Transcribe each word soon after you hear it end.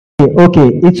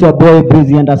Okay, it's your boy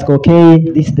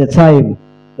Breezy_K. This is the time.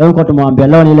 Leo kwa tumwambia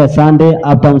leo ni ile Sunday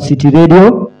Uptown City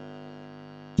Radio.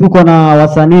 Tuko na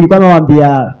wasanii kama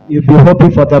waambia you be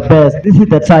hoping for the best. This is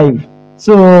the time.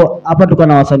 So hapa tuko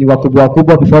na wasanii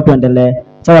wakubwa before tuendelee.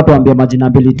 Sasa tuambie majina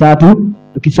mbili tatu.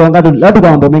 Tukisonga leo tuko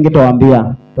mambo mengi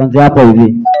tuwaambia. Tuanze hapo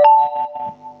hivi.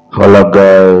 Hello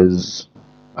guys,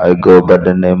 I go by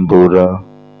the name Buddha.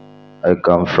 I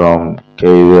come from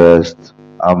K West.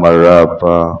 I'm a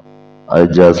rapper. I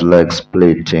just like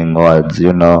splitting words,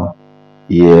 you know.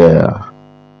 Yeah.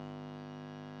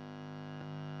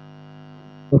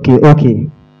 Okay.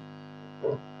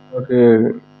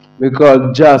 We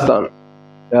call Jason.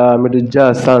 I'm the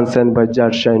Jason sent by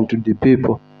Judge Shine to the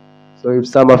people. So if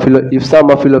some of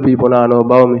you people now know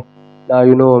about me, now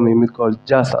you know me. We call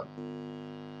Jason.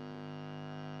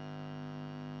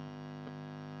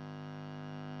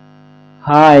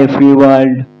 Hi free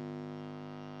world.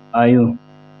 Are you?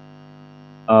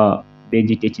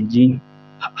 BGTHG.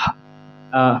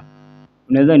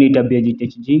 Unaweza niita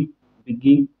BGTHG,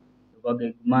 Biggie,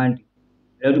 Wage Gumandi.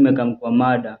 Leo tumekaa kwa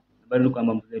mada, bado kwa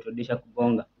mambo yetu disha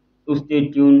kubonga. So stay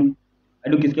tuned.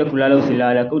 Hadi ukisikia kulala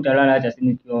usilala, kwa utalala acha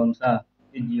simu ikiwa msaa,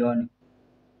 jioni.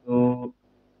 So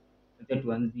acha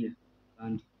tuanzie.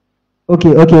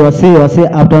 Okay, wase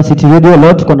Uptown City Radio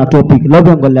leo tuko na topic. Leo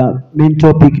tunaongelea main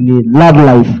topic ni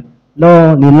love life.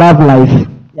 Leo ni love life.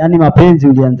 Yaani mapenzi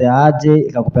ulianza aje,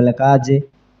 ikakupeleka aje.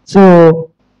 So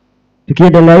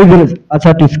tukiendelea hivi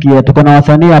acha tusikie tuko na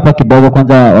wasanii hapa kidogo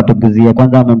kwanza watuguzie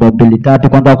kwanza mambo mbili tatu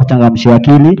kwanza kuchangamsha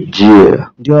akili.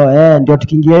 Ndio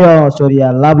tukiingia hiyo story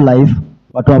ya love life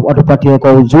watupatie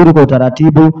kwa uzuri kwa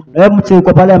utaratibu. Wewe mtu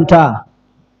uko pale mtaa.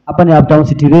 Hapa ni Uptown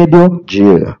City Radio.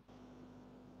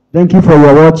 Thank you for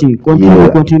your watching.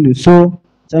 Continue. So,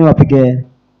 sasa wapige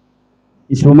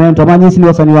instrument ama nyinyi ni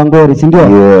wasanii wa ngori, si ndio?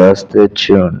 Yeah, stay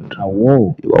tuned.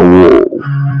 Wow.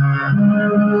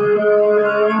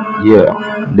 Yeah,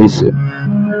 listen.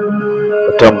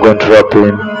 What I'm going to rap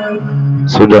in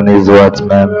Sudanese words,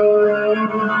 man.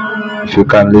 If you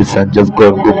can listen, just go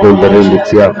and Google the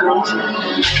lyrics, yeah.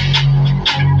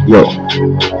 Yo.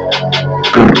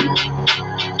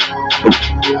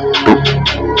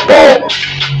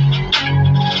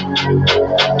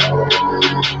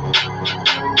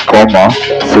 Koma,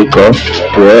 sika,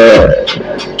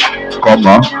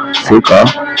 Koma, sika,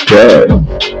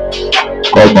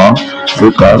 Koma,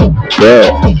 sika,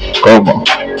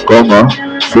 Koma,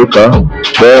 sika,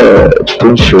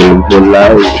 Tunshu,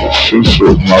 Bulai, Shishu,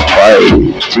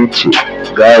 Mafai, Chichi,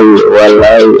 Gai,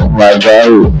 Walai,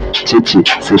 Madai, Chichi,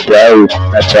 Sidai,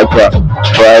 Nachapa,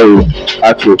 Fai,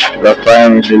 Aki,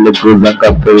 Rafai, Nilibuzanka,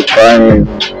 Fai.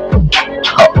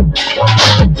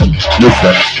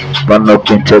 Listen, bana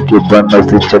kincheki bana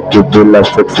sicheki bila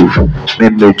sexy.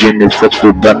 Mimi jini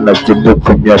sexy bana jibu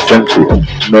kunya sensi.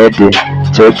 Medi,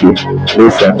 cheki,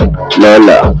 listen,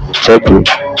 Lola, cheki,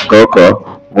 Coco,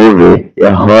 movie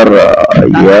ya horror,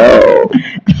 yo.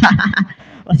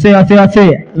 Wase.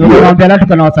 Unaambia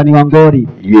tuko na wasanii wa ngori.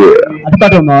 Yeah. Hatuka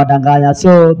tumewadanganya.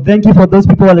 So thank you for those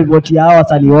people walivotia hao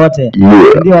wasanii wote. Yeah.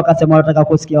 Ndio wakasema wanataka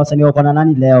kusikia wasanii wako na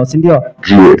nani leo, si ndio?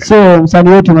 Yeah. So msanii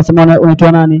wetu unasema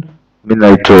unaitwa nani? Mimi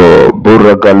naitwa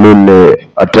Bura Galule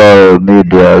at all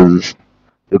medias.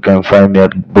 You can find me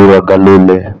at Bura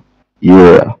Galule.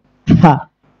 Yeah.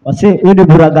 Wase huyu ni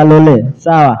Bura Galule,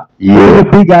 sawa?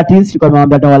 Yeah. Big artist kwa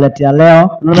mambo tunawaletea leo.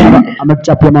 Unaona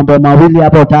ametuchapia mambo mawili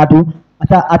hapo tatu.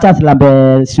 Hata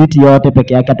asilambe sweet yote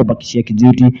peke yake atubakishie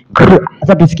kijiti.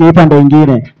 Hata tusikie upande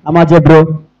mwingine. Ama je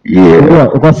bro?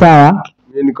 Yeah. Uko sawa?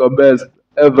 Mimi niko best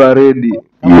ever ready.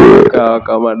 Yeah.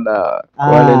 Kama da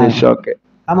wale ni shoke.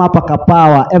 Kama paka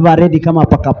power, ever ready kama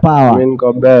paka power. Mimi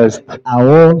niko best.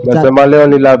 Nasema leo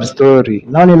ni love story.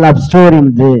 Leo ni love story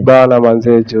mzee. Bana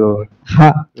manze jo.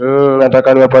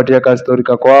 Nataka niwapatie ka story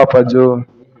kako hapa jo.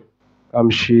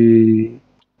 Kamshi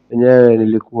yenyewe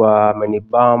nilikuwa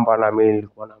amenibamba na mimi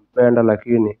nilikuwa nampenda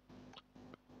lakini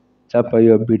chapa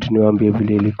hiyo beat niwaambie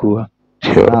vile ilikuwa.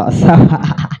 Sawa.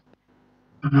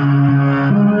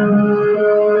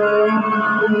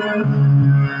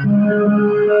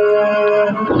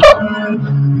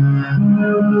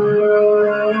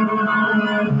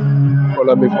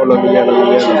 Follow me yana.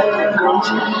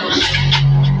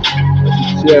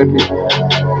 Cheki.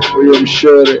 Huyo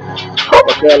mshore.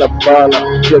 Wakala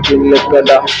bana, cheki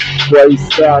nilependa kwa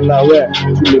sana we,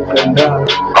 tulipendana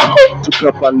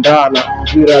tukapandana,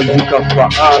 vira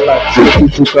zikafaana, cheki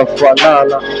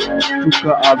tukafanana,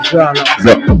 tukaagana,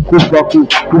 kufa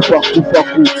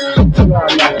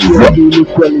cheki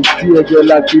ilikuwa ni tiege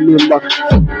lakini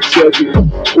cheki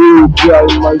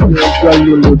girl my girl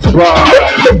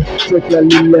nimebana, cheki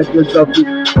alilegeza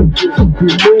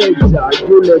vimeja,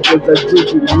 yulegeza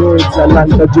vimeja na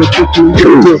nikajotuku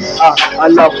yote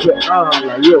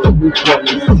anapeana yo nikuwa ni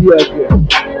tiege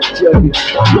cheki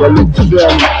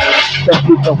walisema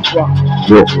tafika fa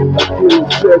lakini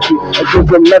cheki I go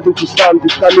from nothing to something,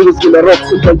 Kali's gonna rock,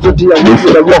 simple duty ya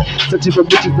wiki na rock, searching for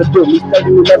bitches that do,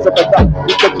 mistari ninazo kadhaa,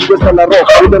 nikakugesa na rock,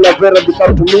 ule na vera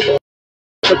become to me,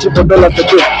 searching for dollars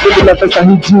that do, mimi na pesa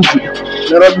hii jinsi,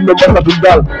 Nairobi Mombasa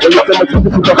Tundal, walisema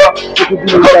tukifika fa,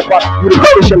 tukibili mnapa,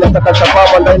 unification na saka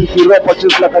chapama, ndani kiropa,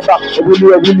 chase na kadhaa,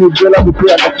 wawili ugela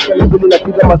kupea, dakika ni mbili na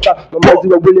piga masaa, mamazi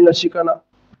wawili na shikana.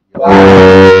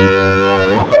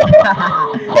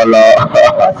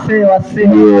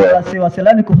 Wase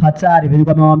leo ni kuhatari.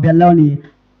 Nilikuwa nimewambia leo ni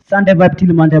Sunday vibe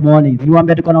till Monday morning.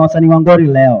 Niliwaambia tuko na wasanii wa ngori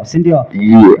leo, si ndio?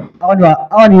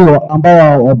 Hao ni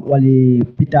ambao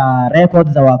walipita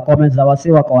records za comments za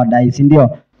wase wakawadai, si ndio?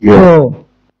 So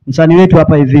msanii wetu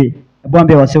hapa hivi, hebu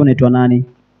ambia wase unaitwa nani?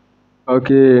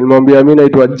 Okay, nimwambia mimi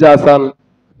naitwa Jason.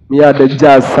 Me are the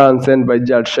Jazz son sent by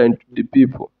Jazz Shine to the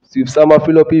people. See, if some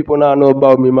fellow people now know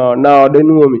about me now they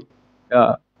know me.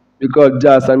 Yeah, because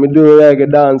Jazz and me do reggae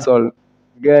dancehall.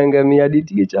 Gang me a the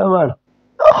teacher man.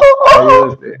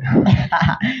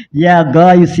 Yeah,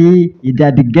 girl, you see, you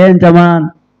did the ganja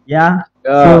man. Yeah.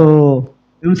 So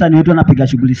msanii wetu anapiga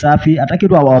shughuli safi, hataki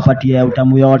tu awapatie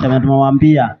utamu yote, na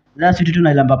tumemwambia leo sisi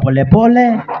tunailamba pole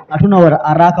pole, hatuna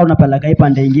haraka unapeleka hii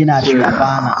pande nyingine ati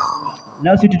hapana.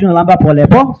 Leo sisi tunalamba pole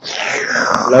pole.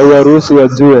 Na uruhusu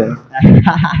wajue.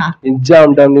 In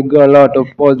jam down we got a lot of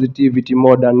positivity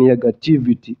more than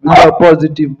negativity. We got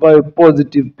positive vibe,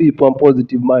 positive people and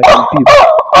positive mind people.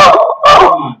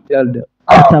 Tell them.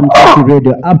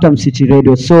 Uptown City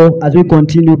Radio. So as we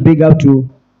continue, big up to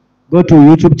go to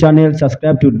YouTube channel,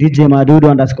 subscribe to DJ Madudu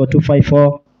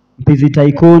 _254, Mpizi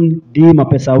Tycoon, D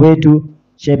Mapesa Wetu,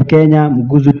 Shape Kenya,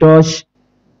 Mguzu Tosh.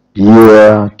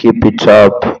 Yeah, keep it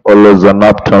up. Always on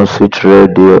Uptown City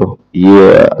Radio.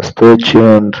 Yeah, stay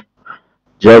tuned.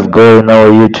 Just go in our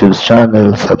YouTube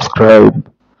channel, subscribe.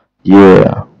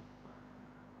 Yeah.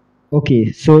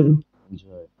 Okay, so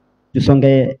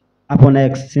tusonge hapo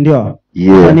next, si ndio?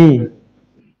 Yeah. Nani?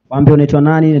 Waambie unaitwa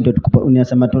nani ndio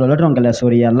unasema tu lolote, ongelea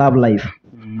story ya love life.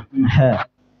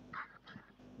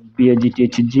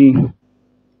 BGTHG.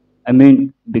 I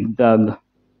mean Big Thug.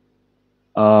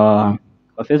 Kwa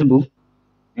Facebook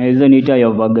hizo niita ya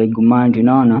Vaga Gumanti,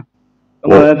 unaona?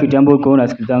 Kama wewe kitambo uko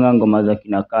unasikizanga ngoma za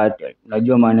kina Kate,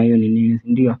 unajua maana hiyo ni nini,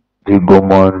 si ndio?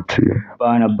 Gumanti.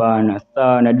 Bana.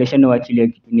 Sasa na desha ni wachilia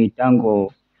kitu ni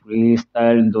tango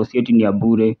freestyle, dosieti ni ya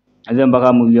bure. Azia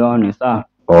mpaka mulione saa.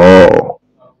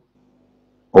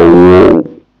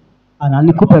 Ana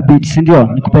nikupe beat, si ndio?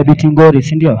 Nikupe beat ngori,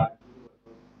 si ndio?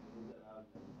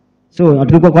 So,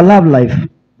 tulikuwa kwa love life.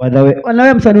 By the way,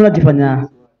 wewe msanii unajifanya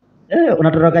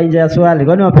unatoroka nje ya swali.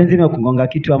 Kwani mapenzi imekugonga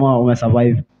kitu ama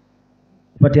umesurvive?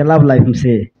 Upatia love life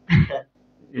msee.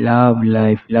 Love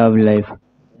life.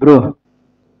 Bro.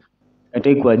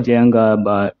 Hata kuwajenga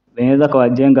wenaweza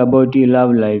kawajenga about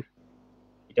love life.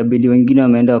 Itabidi wengine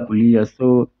wameenda kulia.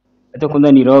 So, hata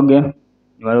kwanza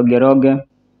niwaroge.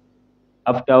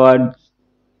 Afterwards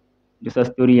ndio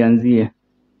story ianzie.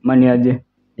 Mani aje?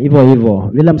 Hivyo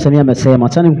vile msanii amesema,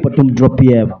 acha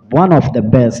tumdropie one of the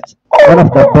best.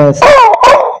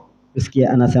 Usikie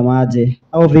anasemaje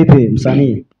au vipi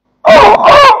msanii?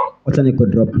 Acha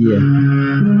nikudropie.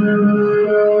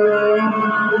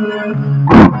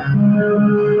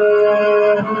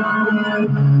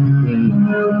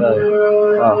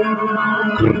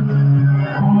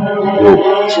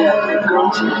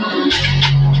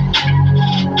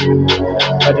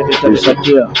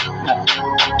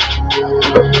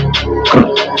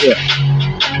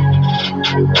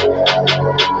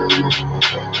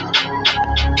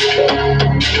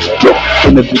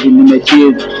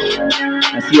 Nimecheza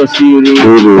na sio siri,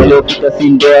 leo pita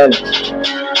Sindel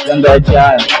Yanga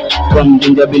jaya kwa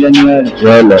mjinja bila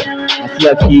nywele, na si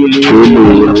akili,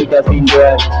 leo pita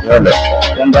Sindel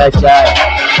Yanga jaya,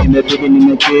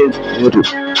 nimecheza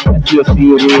na sio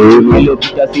siri, leo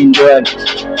pita Sindel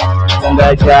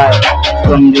Yanga jaya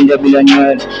kwa mjinja bila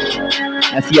nywele,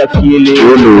 na si akili,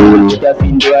 leo pita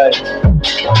Sindel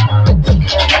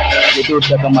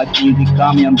Yetosha kama chizi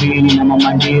kama ya mbili na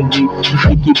mama ndizi.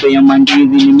 Kipe ya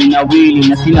mandizi nimenawili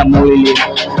na sina mwili.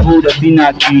 Buda sina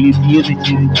akili, siwezi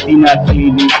chizi sina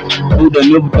akili. Buda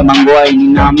nivuta mangwai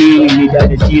ninaamini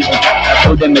nidade chizi. Na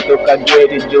buda metoka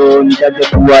geti jo nidade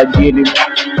kuajiri.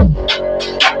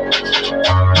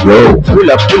 Yo, Pull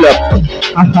up.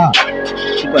 Aha.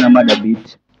 Tuko na mada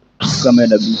beat.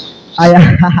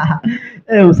 Aya.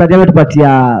 Usadi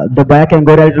ametupatia doba yake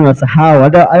ngori hadi tunasahau.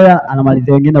 Hata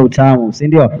anamalizia wengine utamu, si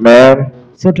ndio? man.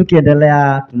 So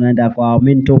tukiendelea tunaenda kwa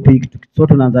main topic. So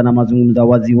tunaanza na mazungumzo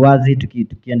wazi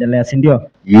tukiendelea, si ndio?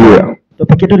 Yeah.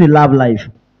 Topic yetu ni love life.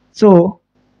 So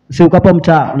si ukapo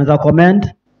mtaa unaweza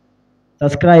comment,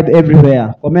 subscribe everywhere,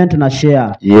 comment na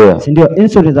share. Yeah. Si ndio?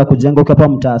 Insurance za kujenga ukiwa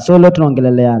mtaa. So leo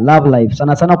tunaongelelea love life.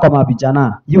 Sana kwa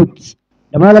mavijana, youth.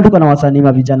 Ndio maana tuko na wasanii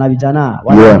vijana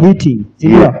wana Yeah. hitting, si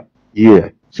ndio? Yeah.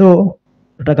 So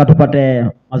tutaka tupate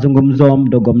mazungumzo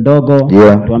mdogo.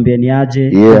 Yeah. Tuambie ni aje,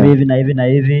 Yeah. hivi na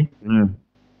hivi. Mm.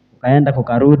 Ukaenda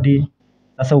kukarudi.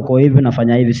 Sasa uko hivi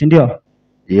unafanya hivi, si ndio?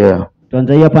 Yeah.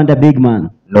 Tuanze hiyo pande big man.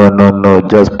 No,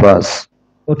 just pass.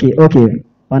 Okay.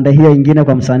 Pande hiyo ingine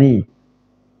kwa msanii.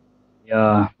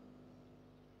 Yeah.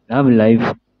 Love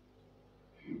life.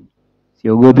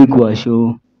 Siogopi kuwa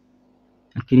show.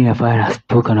 Lakini nafanya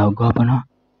nastoka naogopa na.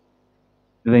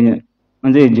 Venye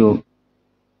manze jo.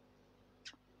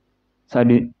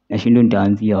 Sadi nashindwa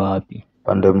nitaanzia wapi.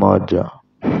 Pande moja.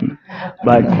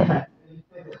 But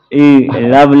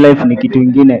love life ni kitu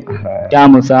ingine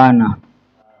tamu sana.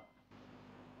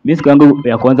 Mimi siku yangu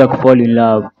ya kwanza kufall in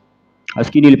love.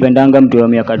 Asikini nilipendanga mtu wa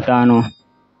miaka 5.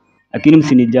 Lakini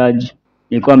msinijudge,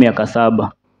 nilikuwa miaka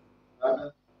 7.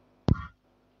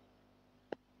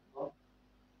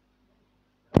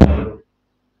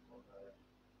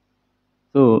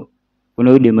 So kuna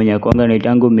huyu dem mwenye kwanga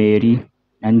naitango Mary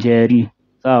na Njeri,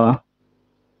 sawa?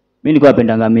 Mimi nilikuwa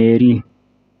napendanga Mary.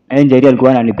 Na Njeri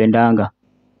alikuwa ananipendanga.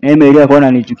 Na Mary alikuwa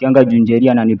ananichukianga juu Njeri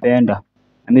ananipenda. Na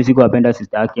mimi sikuwa napenda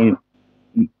sister yake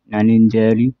na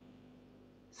Njeri.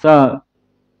 Sasa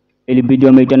ilibidi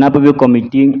wameitana hapo vile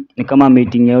committee, ni kama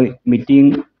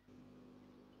meeting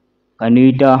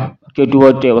kaniita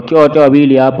wakiwa wote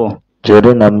wawili hapo.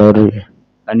 Jerry na Mary.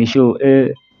 Kanisho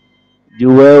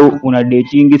juu wewe una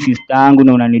dating sister yangu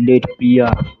na unanidate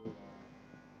pia.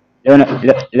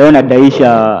 Leo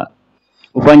nadaisha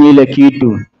ufanye ile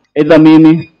kitu. Either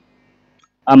mimi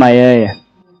ama yeye.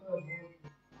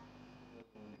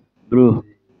 Bro.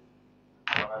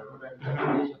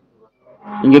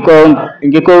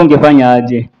 Ingekuwa ungefanya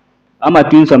aje? Ama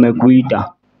twins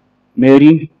wamekuita.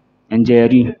 Mary na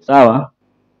Njeri, sawa?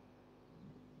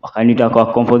 Wakanita kwa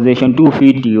conversation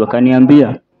 250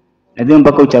 wakaniambia lazima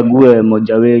mpaka uchague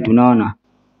mmoja wetu, unaona?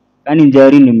 Yaani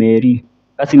Njeri ni Mary,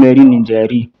 kasi Mary ni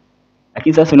Njeri.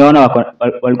 Lakini sasa unaona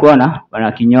walikuwa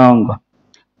wana kinyongo.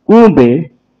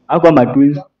 Kumbe hako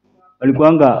matwins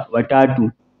walikuanga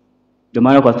watatu. Ndio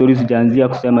maana kwa stories sijaanzia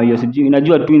kusema hiyo. Sijui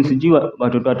najua twins, sijui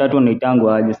watoto watatu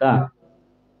wanaitangwa aje saa.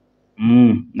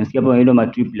 Nasikia hapo ndio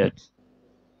matriplets.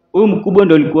 Huyu mkubwa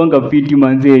ndo alikuanga fiti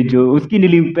manzejo. Usikii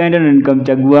nilimpenda na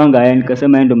nikamchaguanga,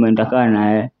 nikasema yeye ndo mwendakaa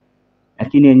naye.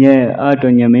 Lakini yenyewe watu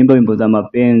wenye meimba wimbo za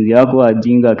mapenzi hako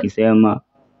wajinga akisema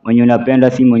mwenye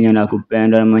unapenda si mwenye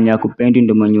anakupenda, na mwenye akupendi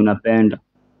ndo mwenye unapenda.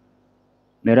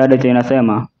 Merada cha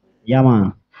inasema? Yeah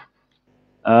man.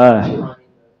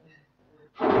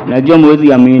 Najua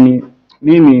mwezi amini.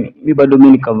 Mimi bado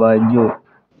mimi nikavajo.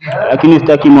 Lakini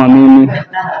sitaki muamini.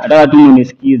 Nataka tu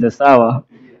mnisikize, sawa?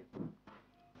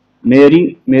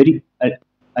 Mary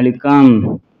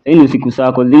alikam. Sasa ni usiku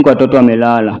sako, zingu watoto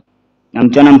wamelala. Na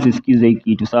mchana msisikize hiki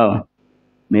kitu, sawa?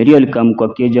 Mary alikam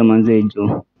kwa keja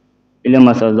manzejo. Ile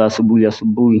masaa za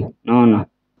asubuhi, naona.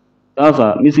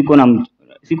 Sasa mimi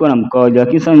siko na mkoja,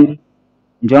 kisa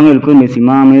njangu ilikuwa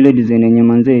imesimama ile design yenye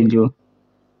manzejo.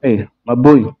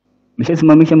 Maboy,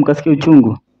 mshasimamisha mkasikia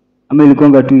uchungu? Ama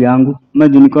ilikuwa tu yangu? Ama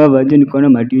niko na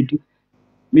matiti?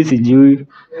 Mimi sijui.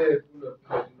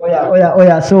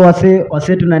 Oya, so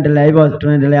wase tunaendelea hivyo,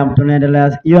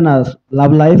 tunaendelea hiyo na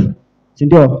love life, si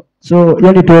ndio? So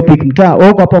hiyo ni topic mtaa.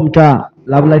 Wewe uko hapo mtaa,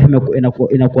 love life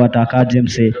inakuwa takaje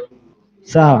mse?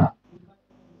 Sawa.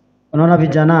 Unaona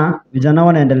vijana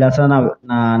wanaendelea sana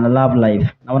na love life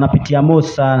na wanapitia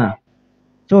most sana.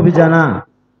 So vijana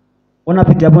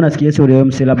unapitia hapo unasikia story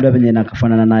mse labda venye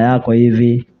inafanana na yako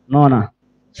hivi. Unaona?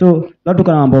 So leo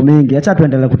tuko na mambo mengi. Acha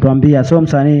tuendelee kutuambia. So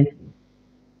msanii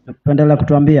tuendelee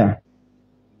kutuambia.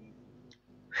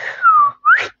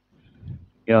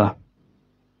 Yeah.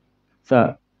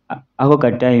 Sa ako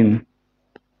ka time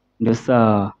ndio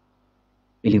saa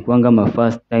ilikuanga my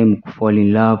first time to fall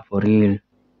in love for real.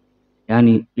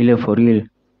 Yaani ile for real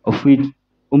of which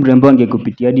Mrembo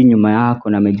angekupitia hadi nyuma yako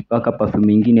na amejipaka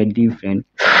perfume nyingine different.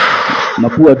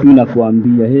 Mapua tu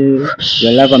inakuambia,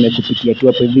 your love amekupitia tu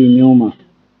hapo hivi nyuma.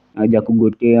 Haja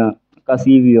kugotea. Kasi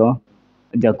hivyo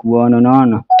haja kuona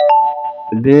unaona.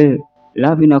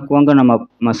 Love inakuanga na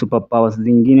ma superpowers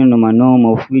zingine na manoma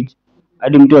of which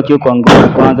hadi mtu akiwa kwa ngori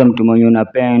kwanza mtu mwenye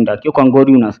unapenda, akiwa kwa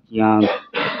ngori unasikianga.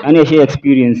 Yaani asha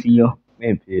experience hiyo.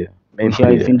 Mimi pia.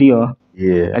 Si ndio?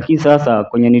 Yeah. Lakini sasa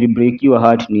kwenye nilibreakiwa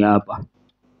heart ni hapa.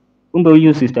 Kumbe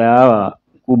huyu sister hawa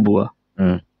kubwa.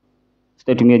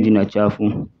 Sitatumia jina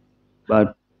chafu. But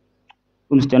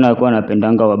msichana alikuwa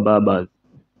anapendanga wa baba.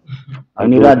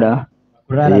 Ani rada?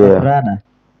 Rada.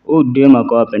 Dem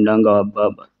akawa apendanga wa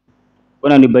baba.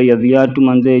 Kuna nibaia viatu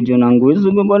manze jo na nguo.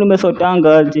 Hizo mbona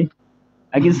nimesotanga aje?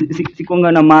 Lakini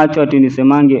sikonga na macho ati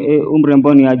nisemange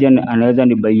mrembo ni aje anaweza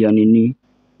nibaia nini?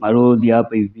 Marodhi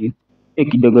hapa hivi.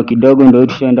 Kidogo kidogo ndio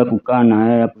tushaenda kukaa na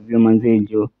yeye hapo hivyo manze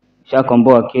jo.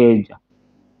 Shakomboa keja.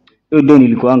 Ndio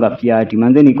nilikuanga fiati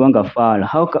manze nilikuanga fala.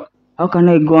 How can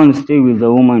I go and stay with the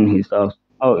woman in his house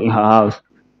or in her house?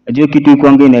 Najua kitu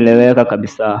ikuanga inaeleweka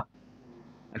kabisa.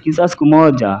 Lakini sasa siku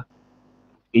moja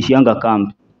ishianga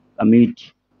camp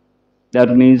kamiti. That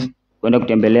means kwenda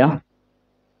kutembelea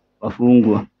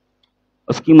wafungwa.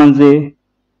 Usikii manze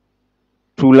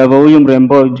true love huyu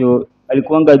mrembo jo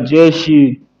alikuanga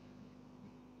jeshi.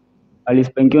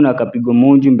 Alispenkiwa na akapigo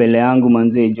munju mbele yangu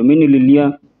manze jo. Mimi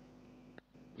nililia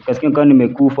nikasikia kama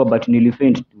nimekufa but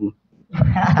nilifaint tu.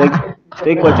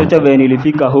 Sitaki kwa chacha vile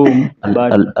nilifika home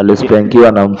but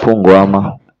Alispenkiwa na mfungo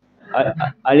ama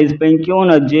alispenkiwa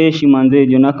na jeshi manze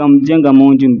jo na akamjenga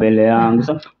munju mbele yangu.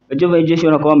 Sasa unajua jeshi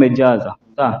wanakuwa wamejaza.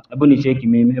 Sasa hebu ni cheki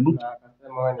mimi hebu.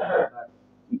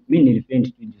 Mimi nilifaint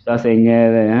tu sasa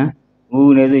yenyewe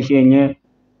unaweza ishi yenyewe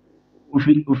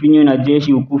ufinywe na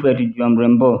jeshi ukufe ati juu ya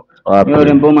mrembo. Ni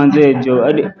mrembo manze jo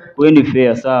hadi wewe ni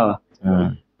fair sawa.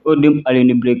 Dem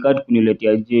alini break out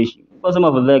kuniletea jeshi. Kwa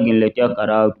sababu afadhali angeniletea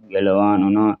karao tuelewana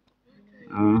na.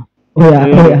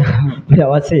 Oya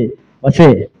wase.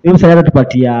 Mimi sasa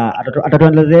atatupatia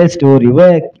atatuelezea story.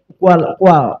 We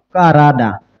kwa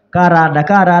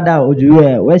karada ujue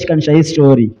wewe shikanisha hii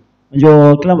story.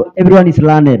 Ndio everyone is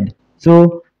learned.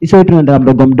 So hizo tunaenda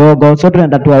mdogo mdogo. So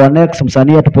tunaenda tu our next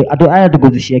msanii haya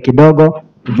tuguzishie kidogo.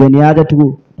 Tujue ni aje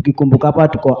tukikumbuka hapa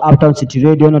tuko Uptown City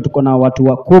Radio na tuko na watu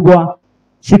wakubwa.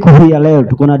 Siku hii ya leo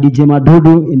tuko na DJ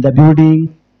Madudu in the building.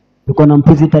 Tuko na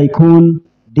Mpuzi Tycoon,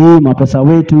 D Mapesa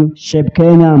wetu, Shape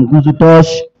Kenya, Mguzu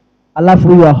Tosh. Alafu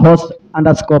huyu host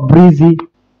 _breezy.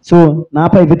 So na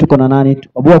hapa hivi tuko na nani?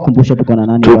 Abua kumbusha tuko na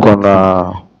nani? Tuko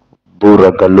na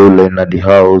Bura Galule in the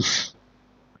house.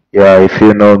 Yeah, if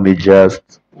you know me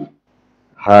just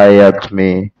hi at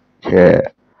me. Yeah.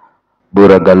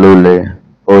 Bura Galule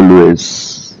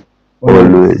always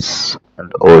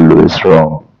and always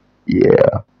wrong.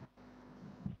 Yeah.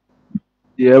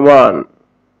 Yeah man.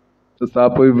 Sasa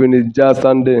hapo hivi ni just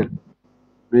Sunday.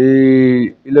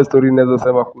 Ile story naweza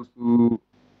sema kuhusu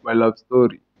my love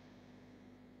story.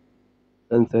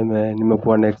 Niseme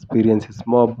nimekuwa na experiences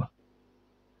mob.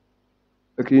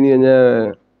 Lakini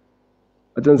yenyewe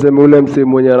acha niseme ule msee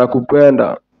mwenye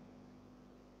anakupenda.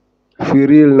 Feel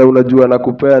real na unajua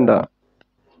anakupenda.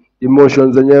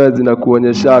 Emotions zenyewe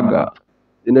zinakuonyeshaga.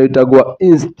 Inaitagwa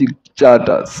instinct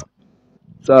chatters.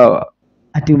 Sawa.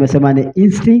 Ati umesema ni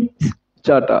instinct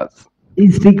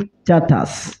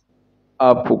chatters.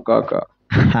 Hapo kaka.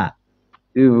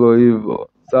 Hivyo.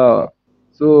 Sawa.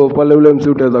 So pale ule msee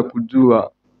utaweza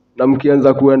kujua na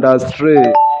mkianza kuenda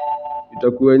astray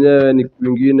itakuwa yenyewe ni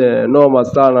kwingine noma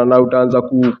sana na utaanza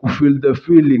feel the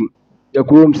feeling ya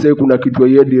kuwa msee kuna kitu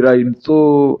yedi ride.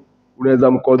 So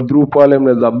unaweza mko through pale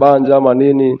mnaweza banja ama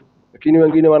nini. Lakini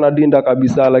wengine wanadinda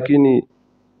kabisa lakini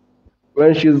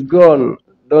when she's gone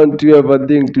don't you ever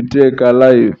think to take her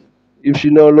life. If she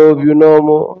no love you no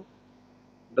more,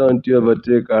 don't you ever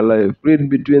take her life. Read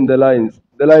between the lines.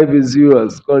 The life is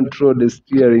yours. Control the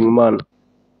steering, man.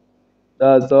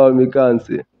 That's all we can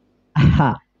say.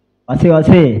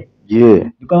 Wase.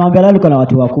 Yeah. Nikamwambia leo kuna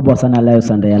watu wakubwa sana leo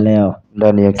Sunday ya leo.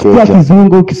 Ndani ya Kia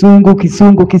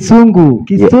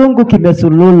kisungu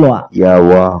kimesululwa.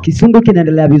 Yeah. Kisungu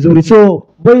kinaendelea vizuri. So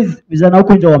boys vijana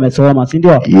huko nje wamesoma, si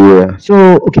ndio? Yeah.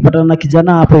 So ukipatana na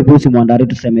kijana hapo hivi usimwandari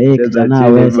tuseme kijana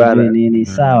wewe sijui nini,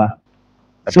 sawa?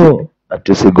 So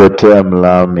atusigotea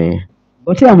mlami.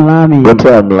 Gotea mlami.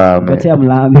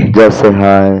 Just say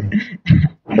hi.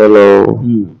 Hello.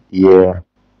 Yeah.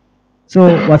 So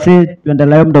wasi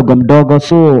tuendelee mdogo mdogo.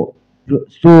 So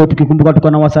tukikumbuka tuko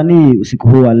na wasanii usiku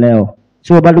huu wa leo.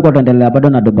 So bado tuendelea bado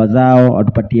na doba zao,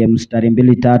 atupatie mstari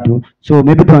 2-3. So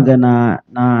maybe tuanze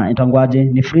na itangwaje?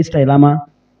 Ni freestyle ama?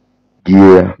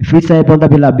 Yeah. Freestyle ponda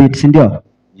bila beat, si ndio?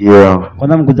 Yeah.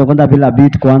 Kwanza mkuja kwanza bila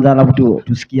beat kwanza, alafu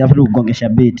tusikie, alafu tugongesha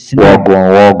beat, si ndio?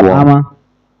 Wagwan. Ama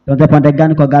tuanze pande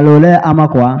gani, kwa Galole ama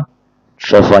kwa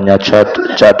Shafanya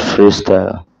chat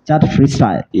freestyle. chat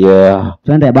freestyle? Yeah.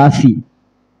 Twende basi.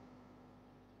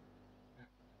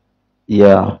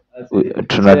 Yeah.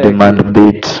 Tuna demand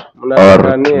beat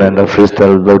or tunaenda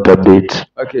freestyle without a beat.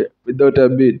 Okay, without a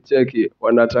beat, cheki,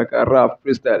 wanataka rap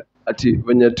freestyle, ati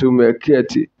venye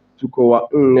tumeketi, tuko wa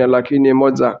nne lakini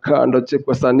moja kando, cheki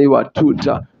wasanii wa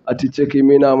tuta, ati cheki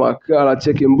mina makala,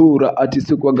 cheki mbura, ati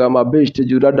sikwaga mabeshte,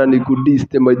 jurada ni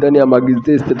kudiste, maidhani ya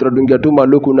magizeste, tunadungia tu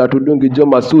maluku na tudungi jo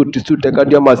masuti, sute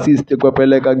kadi ya masiste, kwa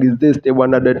peleka gizeste,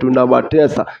 wanade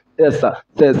tunawatesa,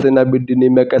 sese inabidi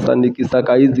nimekesa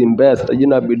nikisaka hizi mbesa,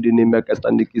 inabidi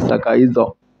nimekesa nikisaka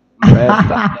hizo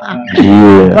mbesa.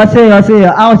 Yeah. Wase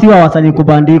hao si wa wasanii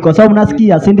kubandiko. So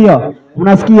mnasikia, si ndio?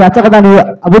 Mnasikia, acha kwanza ni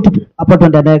hapo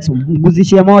twende next.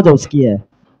 Mguzishie moja usikie.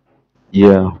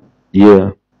 Yeah.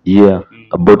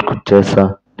 About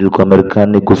kutesa, nilikuwa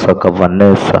Marekani kusaka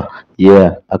Vanessa.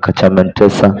 Yeah,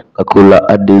 akachamentesa, kakula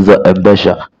hadi hizo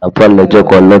embesha. Na pale jo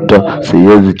kwa loto,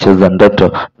 siwezi cheza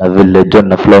ndoto. Na vile jo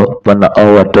na flow, pana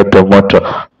au watoto moto.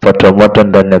 Pato moto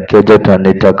ndani ya keja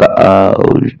tanitaka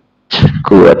ouch.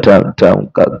 Kuwa tam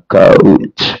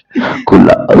kakauch.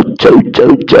 Kula ouch.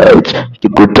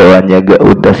 Kikuta wanyege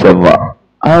utasema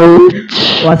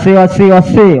ouch. Wase,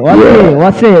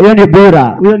 huyo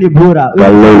ni bura.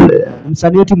 Galole.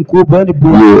 Msanii wetu mkubwa, huyo ni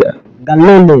bura. Yeah.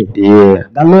 Galole. Yeah.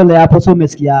 Galole hapo, so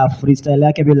umesikia freestyle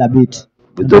yake bila beat.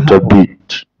 Without a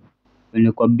beat.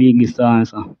 Ilikuwa big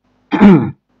sasa.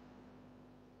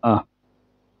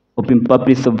 Open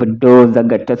puppies overdose, I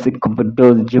got toxic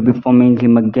overdose. Juby forming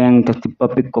him again, toxic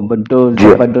puppy overdose.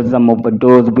 Yeah. Overdose, I'm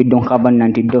overdose. We don't have an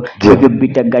antidote. Yeah. Give you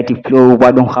beat, I got it flow.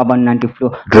 I don't have an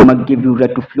anti-flow. Yeah. I'ma give you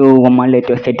right to flow. I'ma let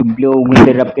your head to blow. When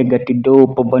the rap get it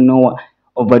dope,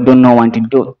 overdose, no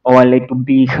antidote. Oh, I like to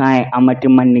be high. I'm a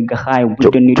team nigga high. We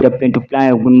don't need a plane to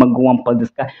fly. We might go on for the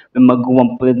sky. We might go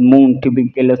on for the moon. To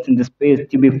be jealous in the space.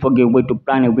 To be forget where to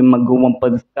plan. We might go on for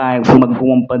the sky. We might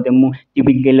go on for the moon. To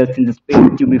be jealous in the space.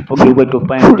 To be forget where to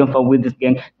find. Don't fuck with this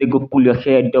gang. They go pull your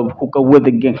head up. Hook up with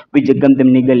the gang. We just gun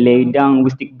them nigga lay down. We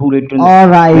stick bullet on the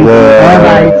Alright.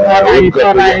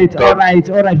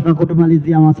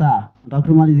 Tunakutumalizia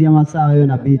masaa wewe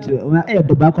na beat.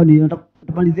 Doba yako ni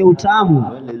tumalizie utamu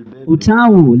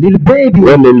Lil Baby.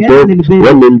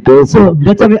 So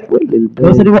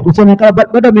usone kama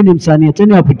bado mimi ni msanii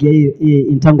tena, wapigia hii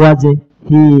intangwaje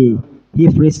hii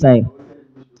freestyle.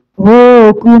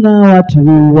 Oh, kuna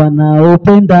watu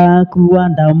wanaopenda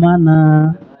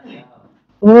kuandamana.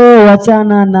 Oh,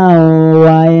 wachana nao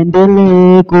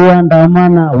waendelee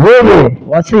kuandamana. Wewe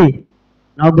wasi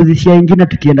na waguzishia ingine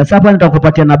tukienda. Sasa hapa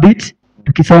nitakupatia na beat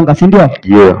tukisonga, si ndio?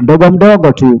 Yeah.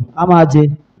 Mdogo tu ama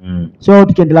aje? So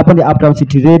tukiendelea hapa ni Uptown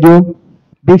City Radio.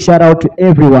 Big shout out to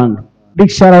everyone. Big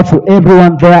shout out to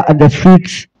everyone there at the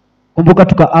streets. Kumbuka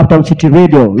tuko Uptown City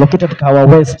Radio located Kawa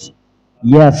West.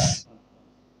 Yes.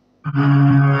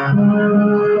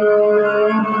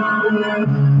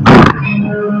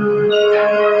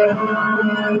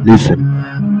 Listen.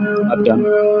 Uptown.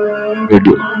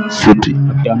 Radio City.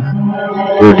 Uptown.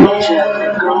 Radio.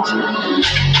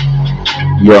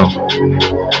 Yeah.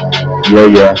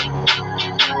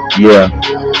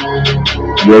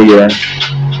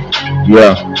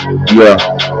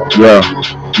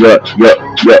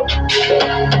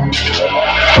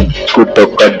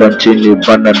 Kutoka danchini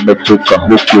bana nafika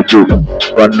huku juu,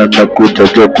 bana nakuja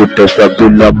jo kutesa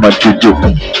bila majuju.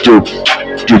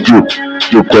 Juu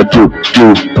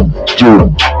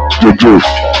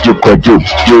kwa juu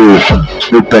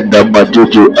nipenda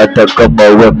majuju hata kama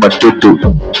we matutu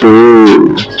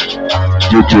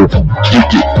juju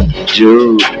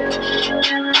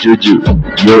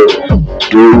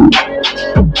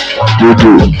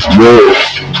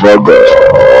vaga.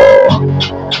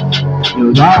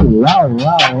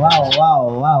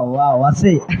 Wow.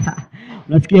 Wase.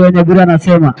 Unasikia wenye bura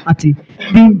anasema ati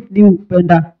ni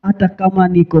upenda hata kama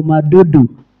niko madudu,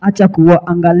 acha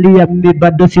kuangalia mimi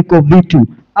bado siko vitu.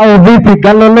 Au vipi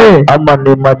Galole? Ama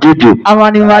ni majuju.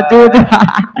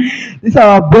 These are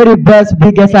our very best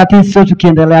biggest artists. So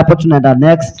tukiendelea hapo tunaenda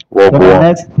next.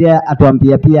 Next pia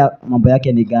atuambia pia mambo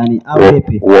yake ni gani au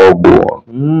vipi?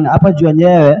 Hapa juu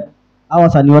wenyewe hao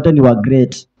wasanii wote ni wa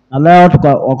great. Na leo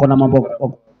wako na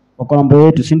mambo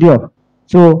yetu, si ndio?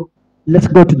 So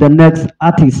let's go to the next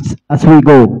artist as we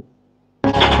go.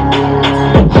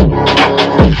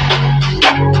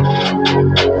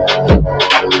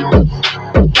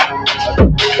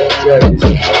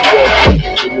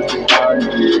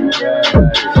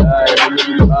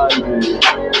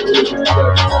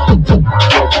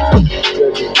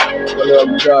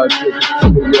 mtaa cheki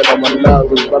na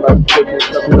manango bana cheki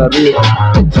kuna ring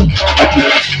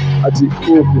ati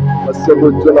huku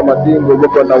masengo jona madingo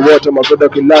wako na wote magoda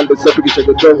kilando safi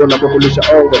kishagodongo na kukulisha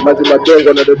ongo maji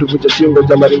majengo na ndio tuvucha chingo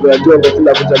cha maringo ya jongo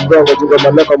sina vucha gongo jingo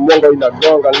malaka mongo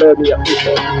inagonga leni ya uko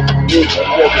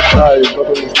hayo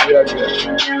wako ni siaga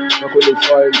wako ni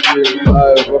fine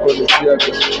hayo wako ni siaga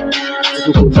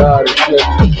huku kunari cheki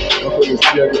wako ni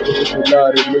siaga huku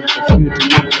kunari mimi kufiti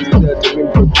mimi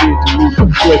kufiti mimi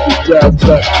kufiti just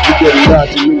that you get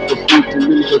naughty mimi kufiti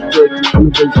mimi kufiti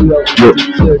mimi kufiti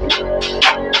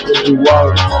cheki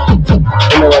wangu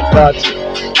ule watatu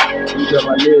ndio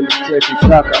maneno cheki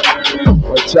kaka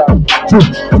wacha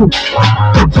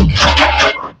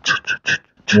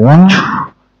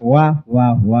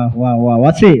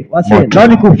wase leo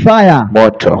ni kufire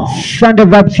Moto. Sunday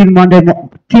vibe till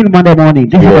Monday morning.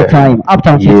 This is the time.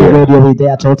 Uptown City Radio with there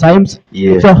at all times.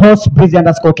 Yeah. So host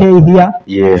Breezy_K here.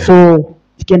 Yeah. So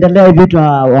tukiendelea hivi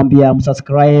tunawaambia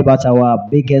msubscribe at our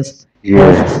biggest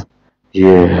Yes.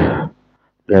 Yeah.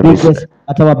 Let me say,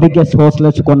 at our biggest host.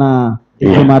 Let's gonna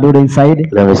Yeah. Madude inside.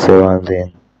 let me say one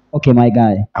thing. Okay, my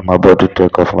guy. I'm about to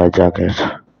take off my jacket.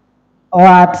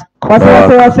 What?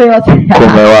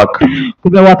 Kumewaka.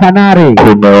 Kumewaka nare.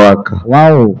 Kumewaka.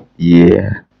 Wow.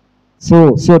 Yeah.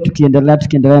 So tukiendelea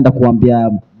enda kuambia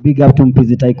big up to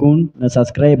Mpizi Tycoon na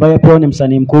subscribe. Wewe pia ni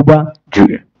msanii mkubwa.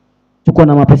 Juu. Tuko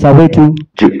na mapesa wetu.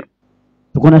 Juu.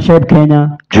 Tuko na Shaib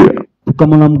Kenya. Juu. Tuko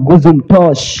na Mguzi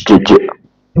Mtosh. Juu.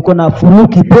 Tuko na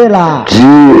Fuluki Pela.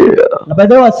 Juu. Na by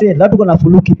the way wase, leo tuko na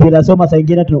Fuluki Pela, so masaa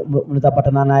ingine tunaweza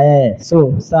patana na yeye.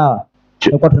 So sawa.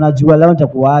 Tutakuwa tunajua leo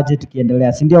nitakuaje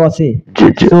tukiendelea. Si ndio wase?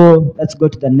 Juu. So let's go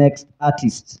to the next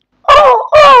artist.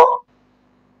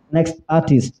 Next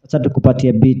artist, acha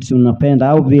tukupatie beat unapenda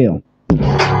au vio?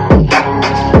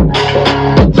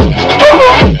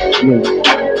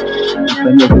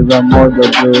 Fanya viva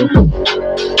moja bro.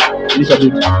 Nisha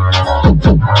beat.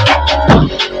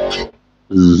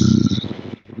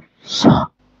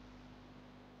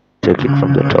 Take it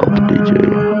from the top, DJ.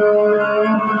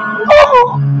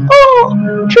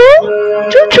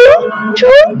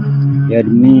 Get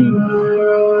me.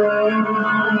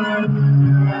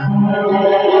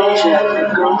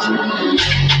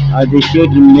 I just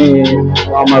showed me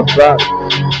on my back.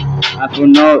 I could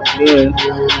not feel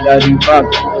that in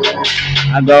fact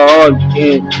I got all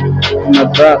shit on my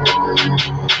back.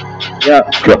 Yeah,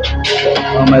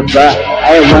 on my back.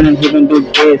 I wanna even do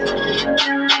this.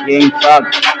 Yeah, in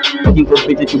fact, you go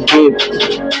fit to give.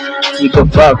 You go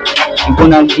fuck. You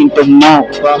gonna into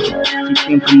mouth, fuck. She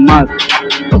came from Mars.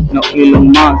 No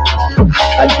Elon Musk.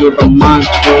 I gave a man, so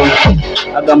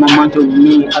I got my man with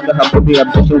me. I got her baby,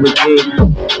 I'm pushing with it.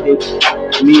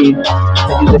 Me,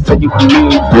 that is a study for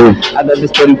me. I got the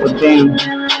story for them.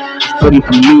 Story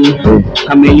for me.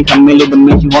 Kameli, the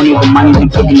man, she wanted the money,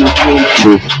 and taking no free.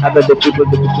 I got the people,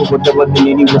 whatever they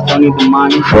needing, was only the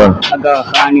money. I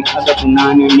got honey, I got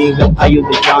punani, nigga, I use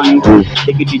the Johnny.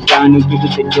 Take it to Johnny, give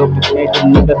it the joke, the place, the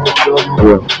nigga, the joke.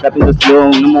 Rapping the slow,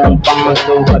 no more on pound,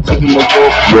 so I take him the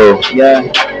joke. Yeah,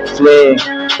 swing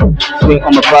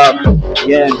on my pop,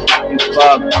 yeah, you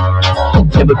fuck,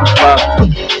 never could fuck,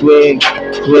 swing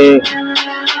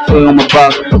on my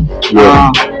pop,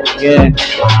 yeah,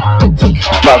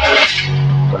 fuck.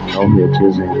 Kanome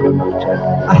chezi mkono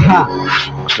chana.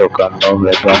 Kutoka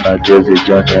nome bana jezi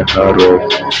Johnny Noro.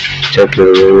 Cheki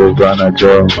wewe bana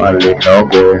Joe Mali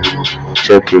Nongo.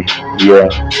 Cheki, yeah.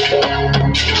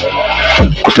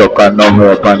 Kutoka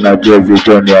nome bana jezi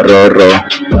Johnny Roro.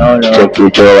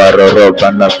 Cheki Joe Roro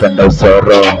bana penda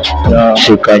usoro.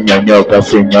 Shika nyonyo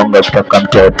basi nyongo kutoka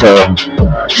mtoto.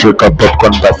 Shika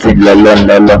popcorn basi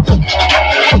lolo.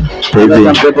 Pezi,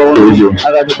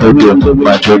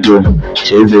 matoto,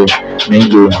 cheze,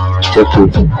 mingi, cheki,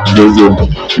 luzu,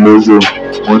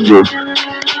 munju,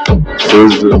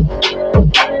 suzu.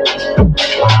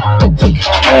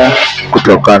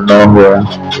 Kutoka Norway,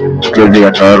 chezi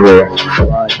ya Norway.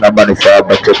 Namba ni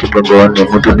saba, cheki pengoni,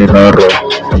 mtu ni Norway.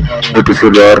 Mtu si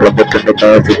loro, mtu ni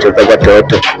nasi, cheza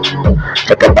watoto.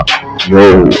 Chakama,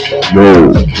 yo,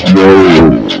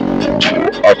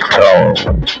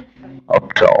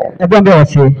 Uptown. Hebu ambia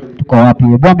wasi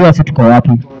tuko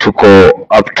wapi? Tuko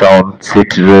Uptown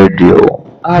City Radio.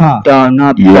 Uptown.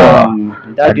 Yeah.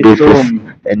 That And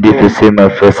is if you see my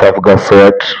face, I've got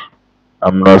sweat.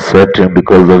 I'm not sweating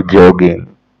because of jogging.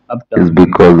 It's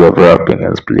because of rapping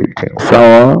and splitting.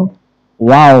 Sawa?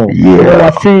 Wow.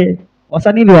 Yeah.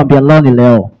 Wasanii niliwaambia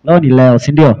leo ni leo,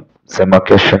 si ndio? Sema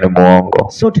kesho ni muongo.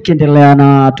 So tukiendelea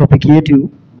na topic yetu,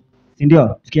 si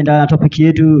ndio?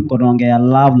 Tunaongea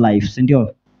love life, si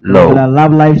ndio?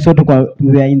 Love life. So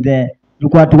we are in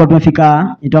tulikuwa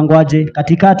tumefika itangoaje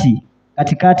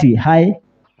katikati hai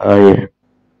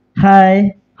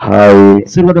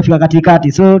so tulikuwa tumefika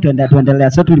katikati, so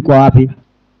tuendelea. So tulikuwa wapi?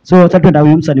 So sasa tuenda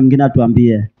huyu msanii mwingine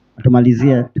atuambie,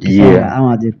 atumalizie tukisonga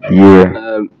ama aje?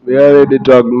 We are ready to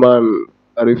talk man.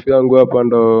 Arifu yangu hapa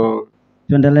ndo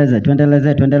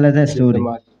tuendeleze story.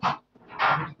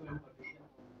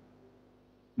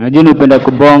 Najua unapenda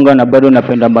kubonga na bado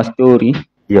unapenda mastori.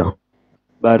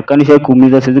 But kanisha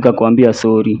kuumiza siwezi kukuambia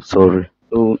sorry.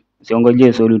 So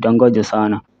siongoje sorry, utangoje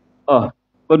sana.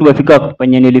 Kwa tukafika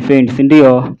penye nilifend, si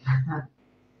ndio?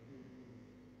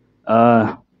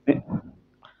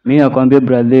 Mimi nakwambia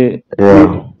brother.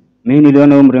 Mimi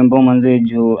niliona huyo mrembo manze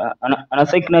juu ana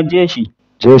psych na jeshi.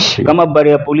 Kama bari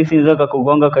ya polisi inaweza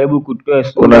kukugonga karibu kutoa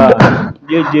sura.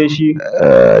 Jeshi.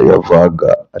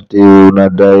 Yavaga. Ati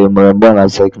unadai mrembo ana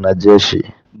psych na jeshi.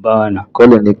 Bana.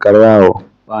 Kole ni karao.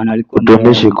 Bana alikuwa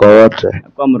utumishi kwa wote.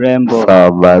 Alikuwa mrembo.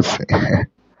 Sawa basi.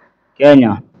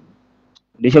 Kenya.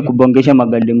 Ndisha kubongesha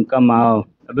magadi kama hao.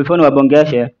 Before ni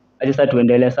wabongeshe, aje sasa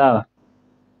tuendelee sawa?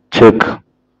 Check.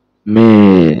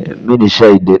 Mi ni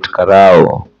shy date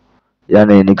karao.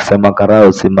 Yani nikisema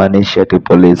karao simaanishi ati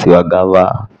polisi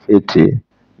wagawa fiti.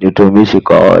 Ni utumishi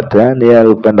kwa wote. Yani yeye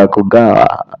upenda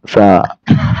kugawa. Sawa.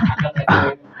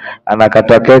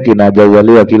 Anakata keki na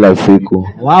hajazaliwa kila siku.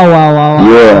 Wow.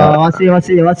 Yeah. Wasi.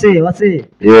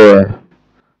 Yeah.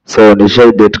 So ni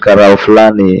shy date karao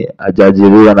fulani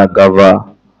hajajiriwa na gava,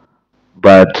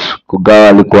 but kugawa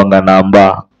alikuanga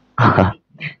namba.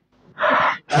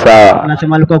 Sawa.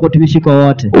 Anasema alikuwa kutumishi kwa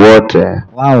wote.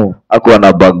 Wow. Hakuwa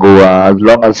anabagua, as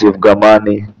long as you've got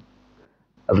money,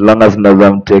 as long as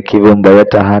unaweza mtake hivyo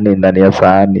mbayeta hani ndani ya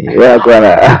sahani. Wewe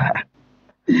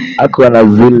hakuwa na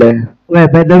zile. Wewe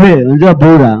by the way, unajua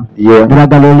bura. Bura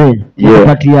galole.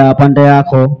 Unapatia pande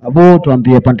yako. Abu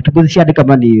tuambie pande tukuzishia hadi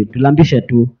kama ni tulambishe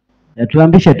tu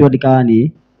hadi kama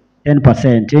ni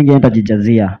 10%, wengi enda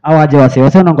jijazia. Au aje wase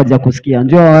wanangoja kusikia.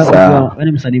 Njoo wewe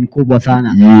ni msanii mkubwa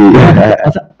sana.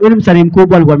 Sasa wewe ni msanii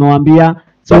mkubwa, alikuwa amemwambia.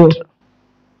 So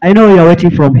I know you are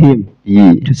waiting from him.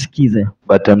 Tusikize.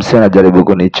 But MC anajaribu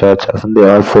kunichocha, si ndio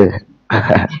wase?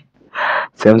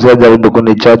 MC anajaribu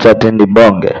kunichocha ati ni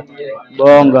bonge.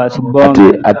 Bonga.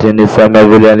 Ati niseme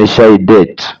vile ni shy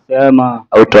date. Sema.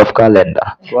 Out of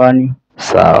calendar. Kwani?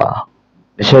 Sawa.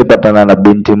 Nishaipatana na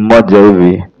binti mmoja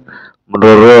hivi.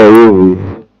 Mroro hivi.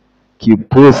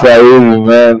 Kipusa hivi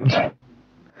man.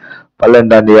 Pale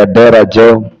ndani ya dera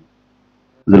jo.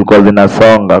 Zilikuwa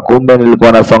zinasonga. Kumbe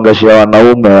nilikuwa nasongeshia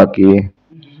wanaume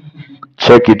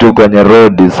cheki tu kwenye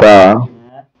road, sawa.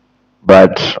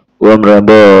 But huyo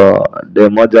mrembo de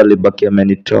moja alibaki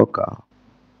amenitoka.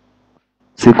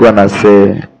 Sikuwa na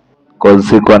say, cause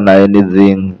sikuwa na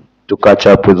anything to catch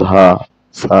up with her,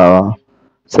 sawa.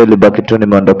 So ilibaki tu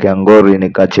nimeondokea Ngori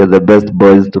nikachia the best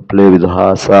boys to play with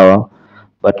her, sawa.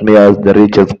 But me as the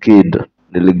richest kid,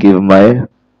 niligive my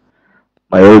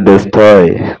oldest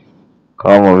toy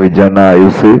kama vijana,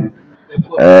 you see.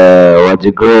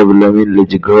 Wajigrow vile mimi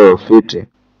nilijigrow fiti.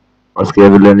 Wasikia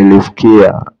vile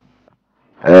nilisikia.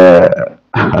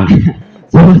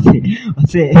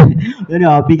 Wewe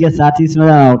wapiga sati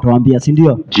sio tuambia, si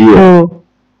ndio? So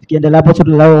tukiendelea hapo so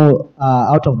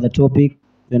out of the topic,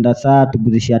 tuenda saa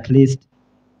tuguzisha at least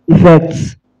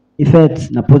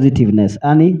effects na positiveness.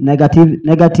 Yaani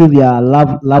negative ya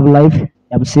love life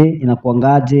ya mse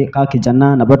inakuangaje kama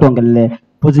kijana, na bado ongelele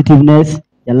positiveness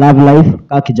ya love life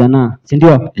kama kijana, si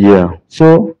ndio?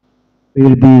 So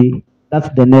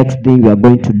that's the next thing we are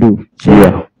going to do. So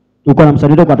uko na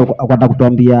msanii kwa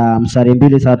kutuambia msari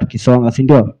mbili sasa tukisonga, si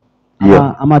ndio?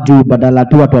 Ama juu badala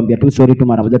tu atuambia tu sorry tu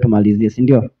mara moja tumalizie, si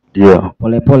ndio?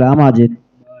 Pole ama aje?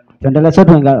 Tuendelee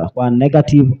sote kwa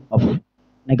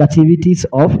negativities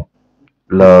of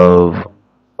love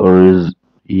or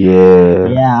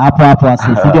hapo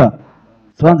asi, si ndio?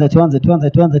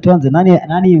 Tuanze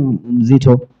nani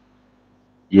mzito?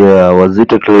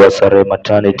 Wazito tu Sare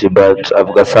maternity, but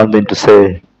I've got something to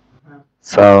say.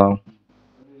 So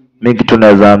mimi kitu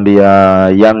naweza ambia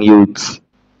young youths,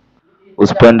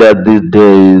 uspende these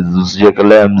days,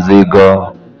 usijekelea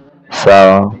mzigo,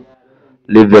 sawa.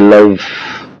 Live your life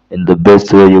in the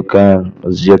best way you can.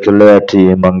 Usijekelea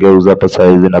ati mangeuza pesa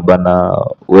hizi na bana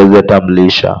uweze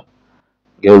tamlisha.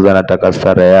 Geuza nataka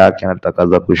sare yake, nataka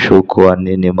za kushukwa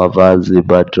nini mavazi,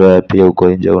 but wewe pia uko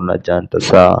nje unajanta,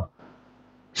 sawa.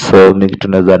 So mimi kitu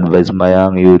naweza advise my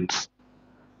young youths,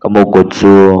 kama uko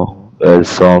chuo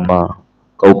soma,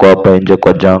 kama uko hapa nje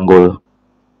kwa jungle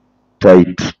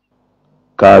tight,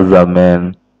 kaza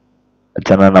man,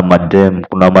 achana na madem.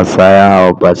 Kuna masaa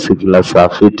yao basi kila saa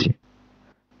fiti,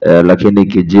 lakini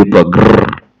kijipa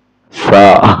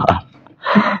sawa.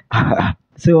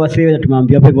 So wase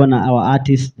tumeambia hapo hivyo na our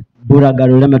artist Bura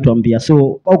Garule ametuambia.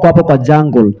 So uko hapo kwa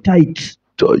jungle tight.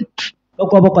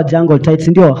 Uko hapo kwa jungle tight,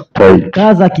 si ndio?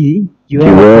 Kaza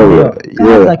kiwewe.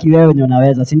 Kaza kiwewe ndio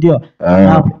unaweza, si ndio?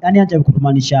 Yaani acha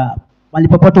kutumanisha mali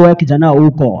popote wewe kijana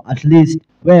huko, at least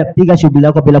wewe piga shughuli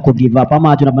yako bila ku give up,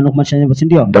 ama tunabana kumaanisha hivyo, si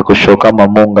ndio? Ndakushow kama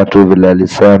Munga tu vile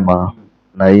alisema,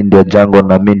 na hii ndio jungle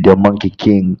na mimi ndio Monkey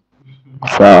King.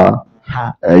 Sawa.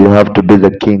 You have to be the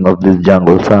king of this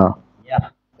jungle, sawa?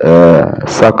 Yeah.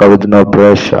 Saka with no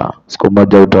pressure. Siku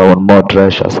moja utaona more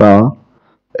treasure, sawa?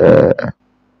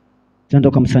 Tuende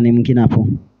kwa msanii mwingine hapo.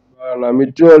 Bana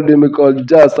Mitoldi Michael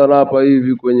Jackson hapa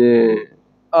hivi kwenye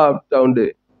Uptown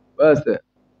Day. Basi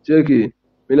cheki.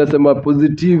 Mimi nasema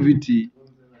positivity.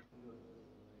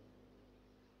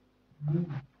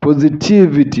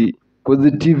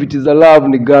 Positivity za love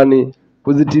ni gani?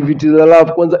 Positivity za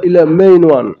love kwanza, ile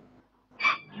main one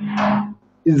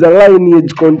is a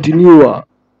lineage continua,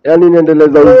 yani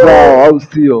inaendeleza uzao, au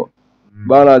sio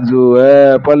bana? Juu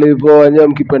pale hivyo wenyewe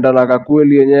mkipendana kwa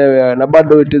kweli yenyewe, na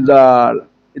bado it is a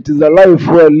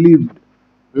life well lived.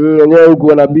 Yenyewe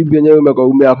uko na bibi yenyewe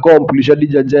umeaccomplish hadi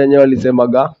jaji yenyewe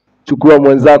alisemaga chukua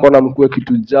mwenzako na mkue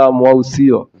kitu jamu, au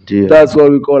sio? That's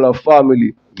what we call a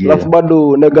family. Alafu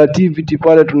bado negativity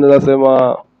pale tunaweza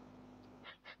sema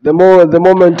the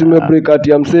moment umebreak at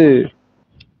ya msee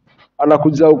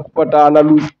anakuja kupata ana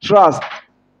lose trust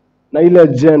na ile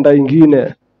agenda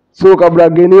ingine. So kabla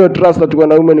geni hiyo trust atu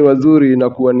wanaume ni wazuri,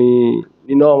 inakuwa ni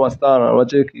noma sana,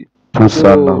 unacheki.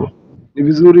 Sana. Ni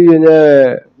vizuri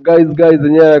yenyewe guys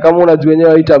yenyewe, kama unajua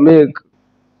yenyewe haita make,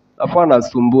 hapana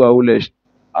sumbua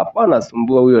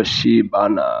huyo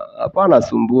bana. Hapana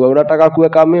sumbua. Unataka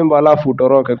kuweka mimba alafu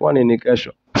utoroke, kwani ni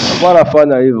kesho? Hapana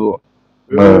fanya hivyo.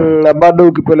 Na bado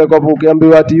ukipelekwa hapo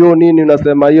ukiambiwa ati hiyo nini,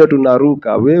 unasema hiyo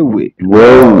tunaruka wewe.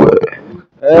 Don't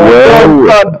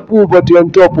add poverty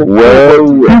on top of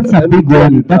poverty. That's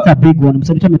a big one.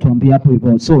 Msanii ametuambia hapo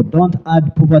hivyo. So don't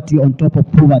add poverty on top of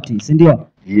poverty, si ndio?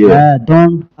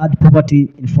 Don't add poverty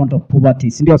in front of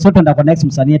poverty, si ndio? So tuenda kwa next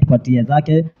msanii tupatie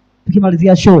zake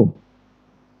tukimalizia show.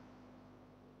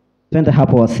 Twende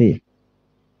hapo wasi.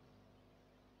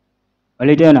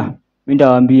 Wale tena mimi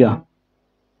ndawaambia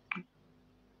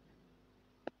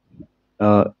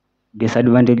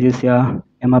disadvantages ya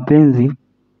mapenzi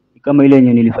kama ile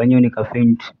yenye nilifanywa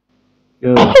nikafaint.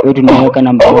 Yo tunaweka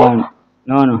number 1.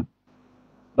 Naona.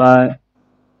 But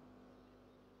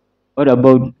what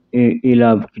about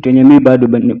love? Kitu yenye mimi bado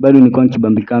niko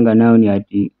nikibambikanga nao ni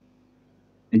ati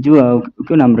najua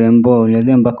ukiwa na mrembo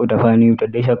unaweza mpaka utafanya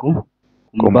utadesha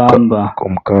kumbamba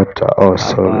kumkata.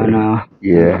 Sorry.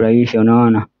 Kufurahisha,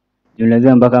 unaona.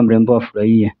 Unaweza mpaka mrembo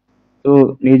afurahie.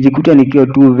 So nijikuta nikiwa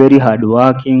tu very hard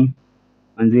working.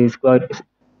 Manzi sikuwa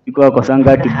kwa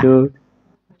sangati tu.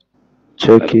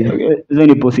 Cheki. Hizo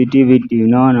ni positivity,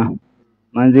 unaona.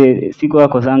 Manzi sikuwa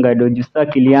kwa sanga do, just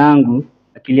akili yangu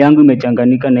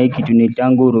imechanganika na hiki kitu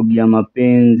nitangu rogi ya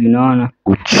mapenzi, unaona.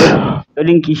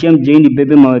 Hadi nikishia mjini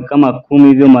bebe mawe kama 10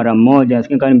 hivyo mara moja,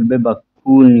 nasikia kama nimebeba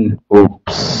 10.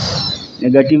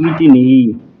 Negativity ni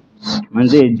hii.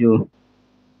 Manzi jo.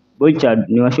 Boychad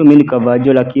ni washo mimi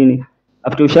nikavajo, lakini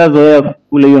after ushazoea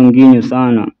kule hiyo nginyo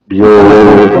sana.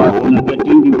 You're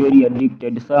getting very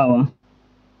addicted, sawa.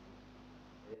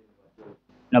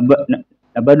 Na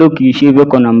bado ukiishi hivyo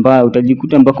kwa namba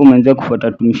utajikuta mpaka umeanza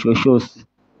kufuata tumshoshosi.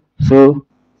 So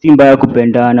si mbaya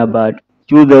kupendana, but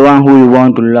choose the one who you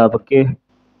want to love, okay?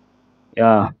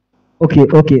 Yeah.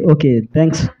 Okay.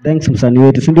 Thanks msanii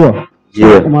wetu, si ndio?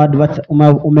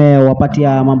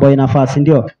 Umewapatia mambo inafaa, si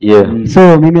ndio?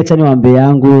 So mimi acha niwaambie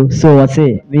yangu. So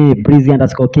wase mimi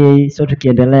Breezy_K. So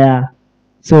tukiendelea,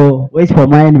 so wait for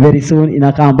mine very soon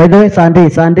inakam. By the way, Sunday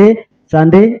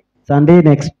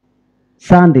next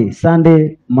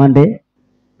Sunday, Monday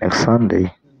next Sunday.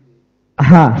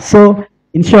 So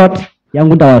in short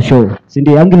yangu ndawa show, si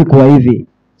ndio? Yangu ilikuwa hivi.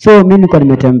 So mimi nilikuwa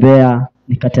nimetembea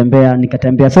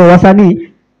nikatembea. So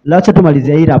wasanii leo acha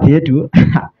tumalizia hii rap yetu.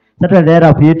 Sasa ndio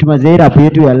rap yetu, mazee rap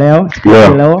yetu ya leo.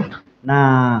 Leo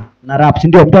na rap, si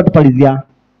ndio? Mtu atupalizia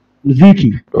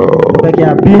muziki. Peke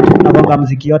ya beat na bonga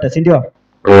muziki yote, si ndio?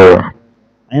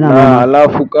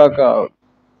 Alafu kaka,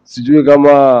 sijui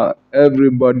kama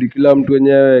everybody, kila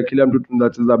mtu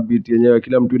tunacheza beat yenyewe,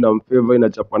 kila mtu ina mfavor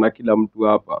inachapana kila mtu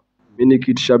hapa. Mimi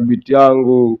nikitisha beat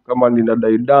yangu kama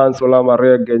ninadai dance wala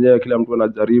reggae yenyewe, kila mtu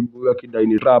anajaribu, akidai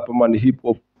ni rap ama ni hip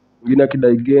hop, mwingine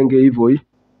akidai genge hivyo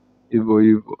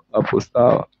hapo.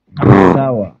 Sawa.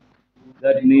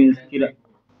 That means kila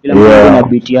mtu ana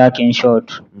beat yake. In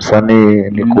short, msanii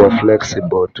ni kuwa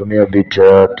flexible, tumia beat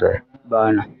yote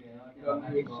bana.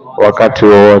 wakati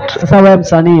wowote. Sasa wewe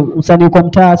msanii kwa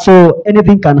mtaa, so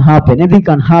anything can happen.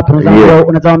 Yeah.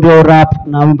 Unaweza ambia rap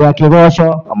na wimbo ya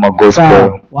Kigosho Ama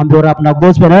gospel. waambie rap na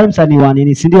gospel na wewe msanii wa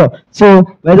nini, si ndio? So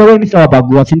by the way mimi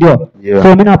sawabagua, si ndio? Yeah. So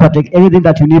mimi napata anything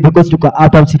that you need because tuko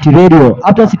Uptown City Radio.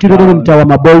 Uptown City Radio ni mtaa wa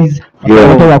maboys. Yeah.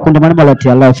 Wote wakunda maana malati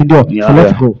ya leo, si ndio? So Yeah.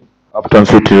 let's go. Uptown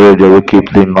City Radio, we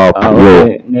keep them up. Yo.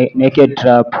 Okay. Naked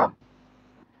trap,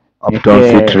 Uptown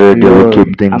City Radio, we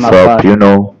keep things up, you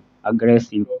know.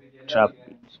 aggressive trap.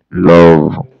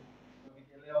 Love.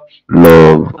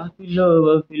 I feel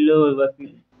love.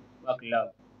 Back love.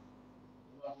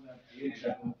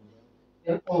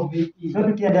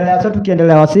 So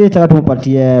tukiendelea wasi taka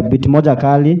tumpatie beat moja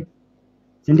kali,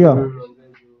 si ndio?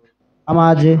 Ama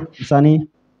aje msanii?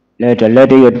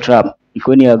 Leta hiyo trap.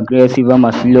 Iko ni aggressive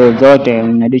ama slow zote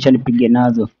unadisha nipige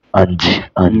nazo. Angie.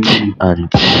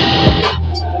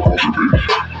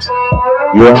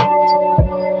 Yeah.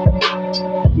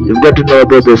 You've got to know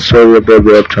about the story about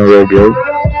the Uptown Radio.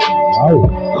 Wow.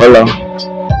 Hola.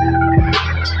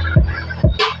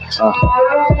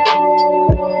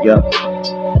 Yeah.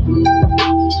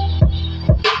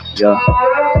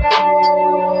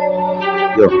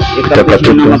 Yo. If I Taka put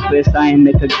you on tupe. my place, I ain't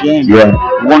make again. Yeah.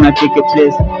 Wanna take a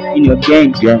place in your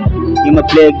game. Yeah. You may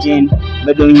play again,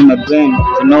 but don't in my brain.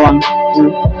 So no one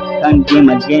who can game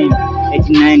again.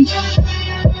 89,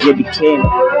 yeah, became.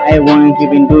 I won't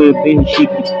even do it, baby, shit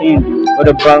became. What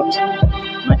about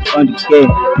my on the game?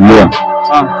 Yeah.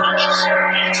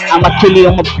 I'ma kill you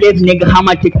on my place, nigga.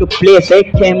 I'ma take your place. I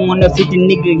came on the city,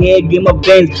 nigga. Here, give my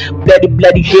veins.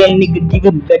 Bloody hell, nigga. Give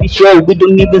a bloody show. We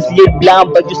don't even sleep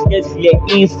blind, but you still sleep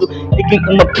in. So, taking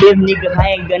on my place, nigga. I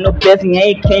ain't got no blessing.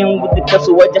 I came with the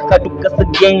castle. I just had to cuss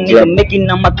again, nigga. Yeah. Making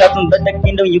on my cousin, but the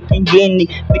kingdom you can gain,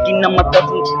 nigga. Making on my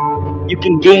cousin. You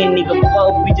can gain, nigga.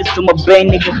 Fuck bitches to my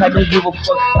brain, nigga. I don't give a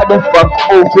fuck. I don't fuck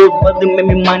old girls, but they make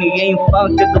me money. I ain't fuck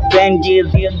to the fan,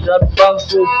 yeah, God fuck.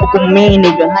 So fuck with me,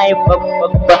 nigga. I ain't fuck.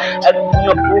 I don't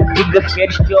wanna go bigger,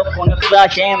 head stuff on the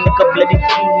flash. I ain't make a bloody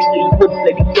thing, nigga. You go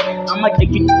bloody get. I'ma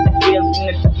take it to the jail,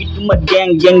 nigga. Take it to my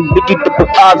gang, beat it up with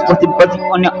ass, bust it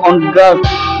on your own girls.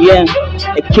 Yeah,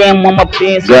 I came on my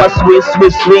place, Yeah. my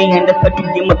swing, and I had to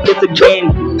get my place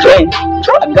again. Yeah,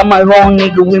 I got my own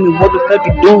nigga with me, what the fuck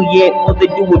to do, yeah, all they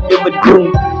do, whatever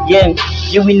do, yeah.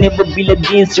 You will never be like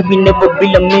this, you will never be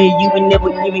like me, you will never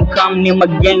even come near my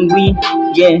gang, we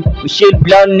shit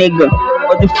blood, nigga.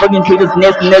 All the fucking haters,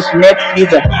 next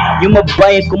season. You my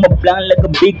buy, come a plan like a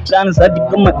big plans. I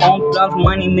got my own plans,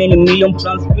 money, many million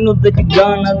plans. You know that you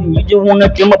got nothing, you just wanna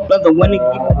tell my plans. I wanna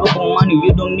give you up money,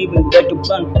 you don't even get to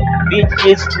plan. Bitch,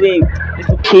 it's sweet, it's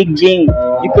a big game.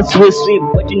 You can sweet,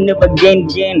 but you never gain.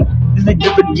 This is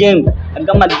just a game. I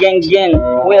got my gang.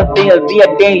 Where they are,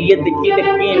 yeah, they get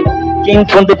again. Came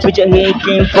from the picture, hey,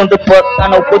 came from the pot. I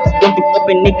know what's going to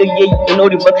happen, nigga, yeah, you know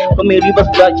reverse. From a reverse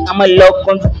clutch, I'm a lock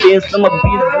on the face. I'm a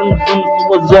beat, zoom,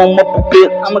 so a zone up a place.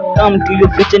 I'ma come to your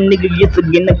future, nigga, yes,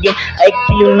 again. I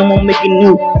kill you, no more making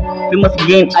new. Famous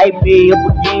game, I pay up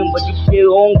a game, but you play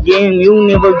your own game. You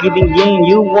never giving game,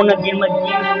 you wanna get my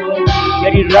game, so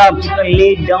get it up, you can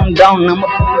lay down. I'm a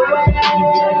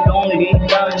don't lay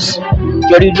down.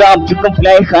 Get it up, you can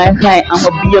fly high. I'ma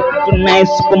be a tonight,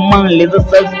 Superman, laser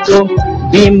size too.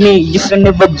 Be me, you can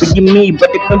never be me, but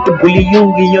I come to bully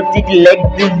you in your city like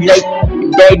this,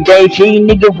 like die. Hey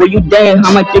nigga, where you die?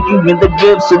 I'ma take you in the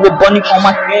grave, so we're burning on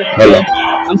my head. Hello.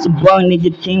 I'm so born,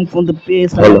 nigga, came from the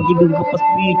base. Hello. I'ma give you up a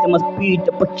speed,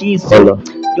 up a cheese. Hello.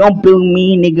 Don't build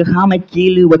me, nigga, I'ma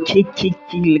kill you, a kick,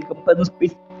 like a peasant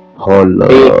space. Hola.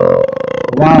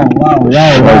 Wow.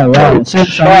 So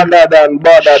Better than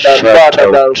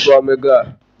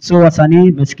Swamiga. so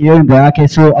wasanii mesikia wimbo yake,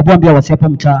 so abu ambia wasi hapo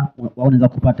mtaa wanaweza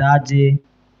kupataje,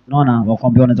 unaona,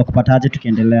 wakwambia wanaweza kupataje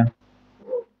tukiendelea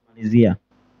malizia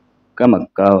Kama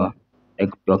kawa,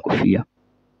 kutoa kofia.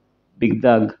 Big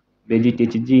Thug,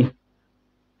 Legit HG,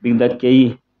 Big Thug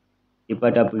KE,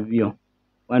 ipata hapo hivyo.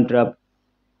 One trap,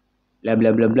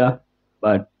 blah,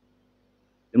 but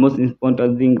the most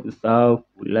important thing kusahau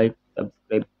ku like,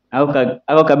 subscribe.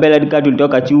 Ako kabela dika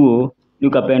tulitoka chuo, ni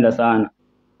ukapenda sana.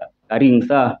 Ring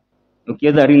saa,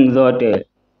 ukiweza ring zote,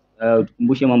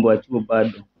 tukumbushe mambo ya chuo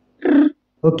bado.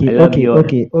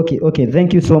 Okay.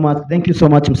 Thank you so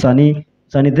much msanii.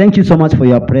 Thank you so much for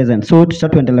your presence. So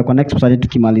tuendelee kwa next msanii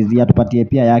tukimalizia, tupatie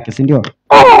pia yake, si ndio?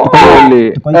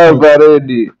 Really, ever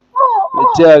ready.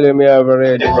 Michelle, me ever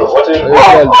ready.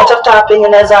 Tafuta penye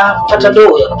naweza pata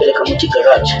doo ya kupeleka mti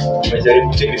garage.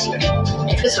 Umejaribu Ticketsless?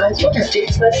 Ticketsless? What is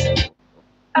Ticketsless?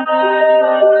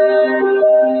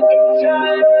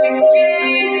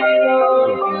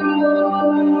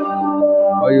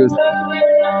 How you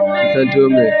listen to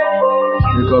me?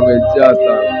 niko amejaa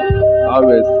sana.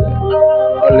 Amese.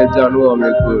 Ole Janu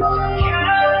amegod.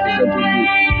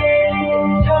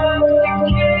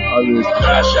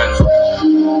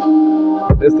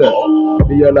 Listen,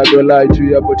 me and I go lie to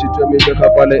you, but you tell me back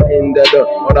up on the in the door.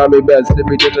 On a me bed,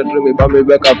 sleep it to me, but me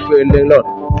back up feeling low.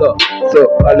 So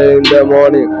early in the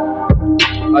morning,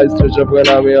 I stretch up when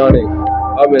I'm yawning.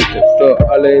 I miss it. So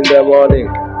early in the morning,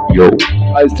 Yo.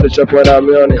 I stretch up when I'm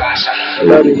yawning.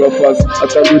 Learning go fast, I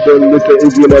can be done, listen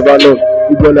if you never know.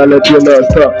 We gonna let you know,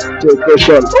 sir. Take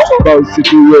questions about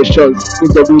situations.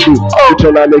 Things that we do, we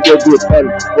tryna make it good.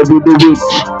 And what we do with,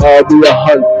 I'll be your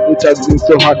hand. It has been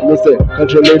so hard, listen.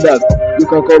 Control leaders, you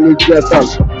can call me Jason.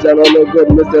 Jano no good,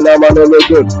 listen, I'm no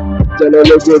good. Jano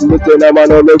no good, listen, I'm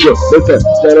no good. Listen,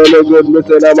 Jano no good,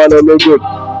 listen, I'm no good.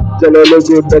 Jano no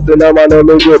good, listen, I'm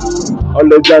no good.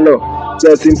 Only Jano,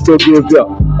 blessings to give you.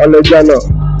 Only Jano.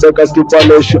 Because to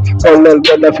punish Colonel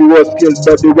Gaddafi was killed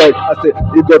by the white. I say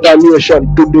he got a nation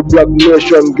to the black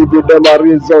nation, give them a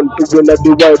reason to win a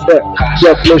divide there.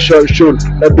 Black nation should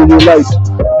not be unite.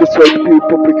 This white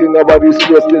people picking about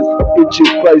resources,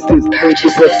 inching prices,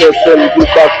 80% them give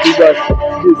back to us.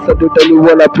 This I don't tell you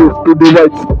wanna prove to the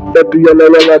whites that we are no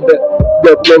longer the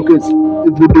black monkeys.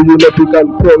 If we do you not we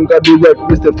can conquer the white,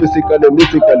 Mr. Physically,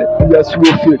 musically, we are so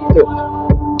fit. So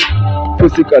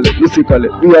physically,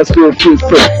 we are so fit,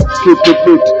 so keep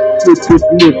it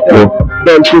neat,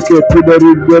 don't take it to the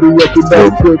river, you have to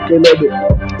die fake Kennedy.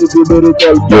 If you do it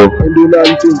all in the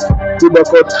 19th, to the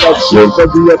court house, because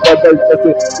we have paradise, I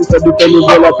say, it's a dependent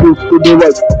on a proof to the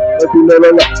right. But you no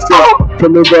longer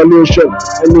from evaluation,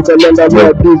 and you can learn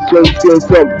where this came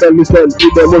from, then listen to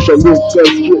the emotion, this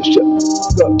creation,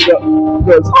 then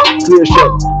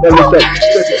listen,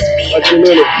 but you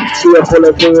know it, see a follow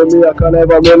for me, I can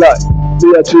never be lie. Me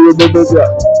a true baby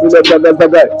girl, me not a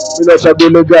guy, me not a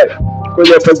bully guy. When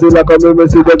you feel like I'm a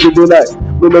messy, that you deny.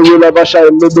 Me know you never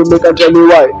shine, maybe me can tell you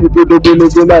why. If you do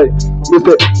believe deny, me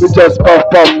say, me just puff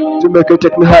to make you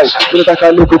take me high. Me not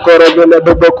a look at color, you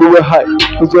never go cool high.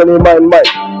 Cause when you mind, but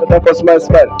I cause my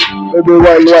smile. Maybe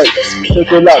wine,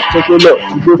 take a laugh, take a look,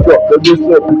 take a flow, take a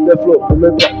slow, pick the flow,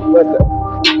 remember, what's that?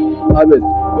 I mean,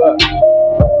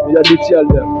 we are the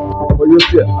children. When you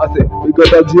say, I say, we got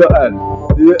a GL.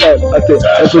 I say,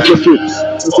 I say, so sweet.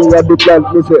 Looking at the plant,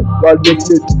 me say, while they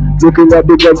split. Looking at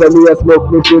the guns and me a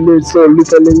smoke, me feel it. So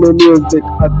listening to music,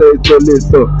 I say it's so lit.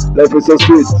 So life is so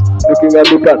sweet. Looking at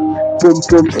the plant, boom,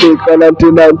 stick, and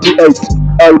 1998.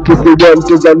 All kissy one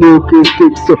to the new kiss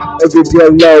stick. So every girl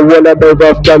now wanna dive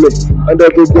after me. And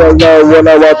every girl now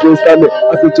wanna walk inside me.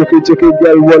 I say, chucky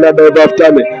girl wanna dive after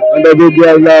me. And every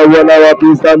girl now wanna walk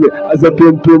inside me. As a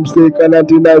pum stick, and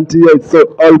 1998.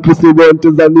 So all kissy one to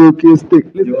the new kiss stick.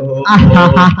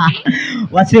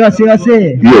 Wase.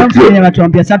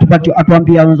 Anatuambia sasa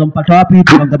atuambia unaweza mpata wapi,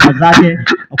 tuangaza zake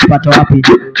ukupata wapi.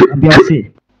 Ambia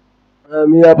wase.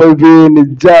 Mimi hapa hivi ni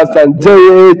Jason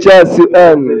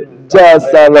JHSN.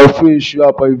 Jason official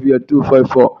hapa hivi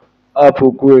 254.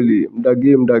 Hapo kweli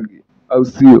mdagi au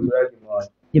sio?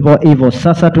 Hivyo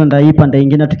sasa tuenda hii pande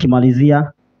nyingine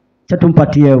tukimalizia. Sasa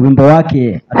tumpatie wimbo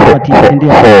wake, atupatie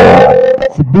ndio.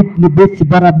 Si beat ni beat, si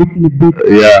bara beat ni beat.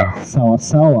 Yeah.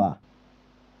 Sawa.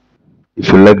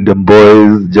 If you like them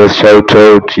boys, just shout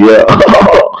out, yeah.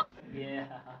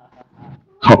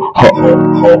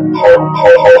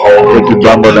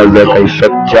 Ukibambo na zeka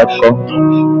effect chako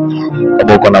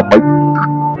kama uko na mic.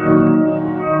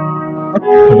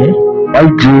 Okay.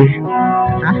 Maji.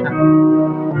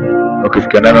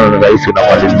 Ukisikia neno ni rahisi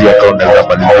unamalizia kama unaweza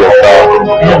malizia sawa.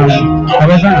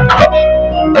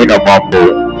 Haina mambo.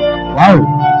 Wow.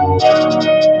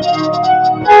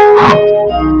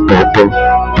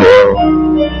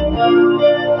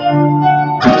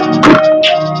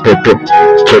 Pepe,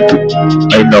 check it.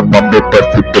 Haina mambo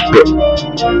pasi pepe.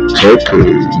 Check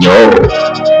it, yo.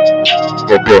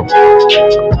 Pepe, yo.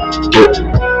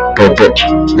 Pepe.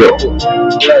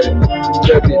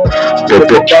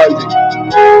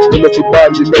 Nina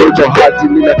kipaji, nina hati,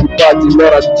 nina kipaji,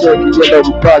 nora cheki, nina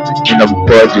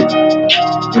mpaji.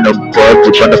 Nina mpaji,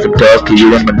 panda sitaki,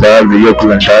 yule mandazi, yo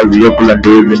kula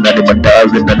ndizi, nani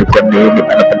mandazi, nani kwa nini,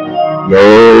 yo.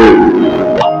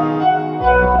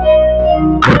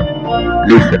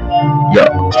 Listen, yo.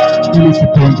 Mimi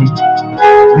sipendi.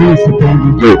 Mimi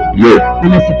sipendi. Yo.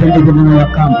 Mimi sipendi vile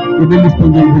unakam. Mimi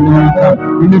sipendi vile unakam.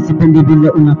 Mimi sipendi vile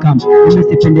unakam. Mimi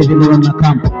sipendi vile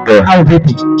unakam. Au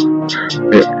vipi?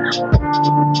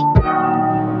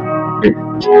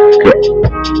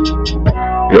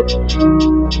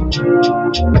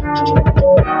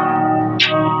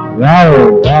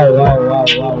 Wow.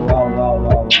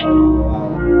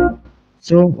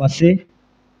 So wase,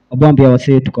 wabambia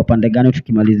wase tuko pande gani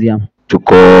tukimalizia?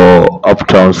 Tuko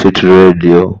Uptown City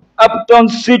Radio. Uptown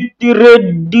City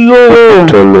Radio.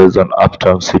 Always on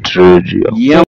Uptown City Radio. Yeah.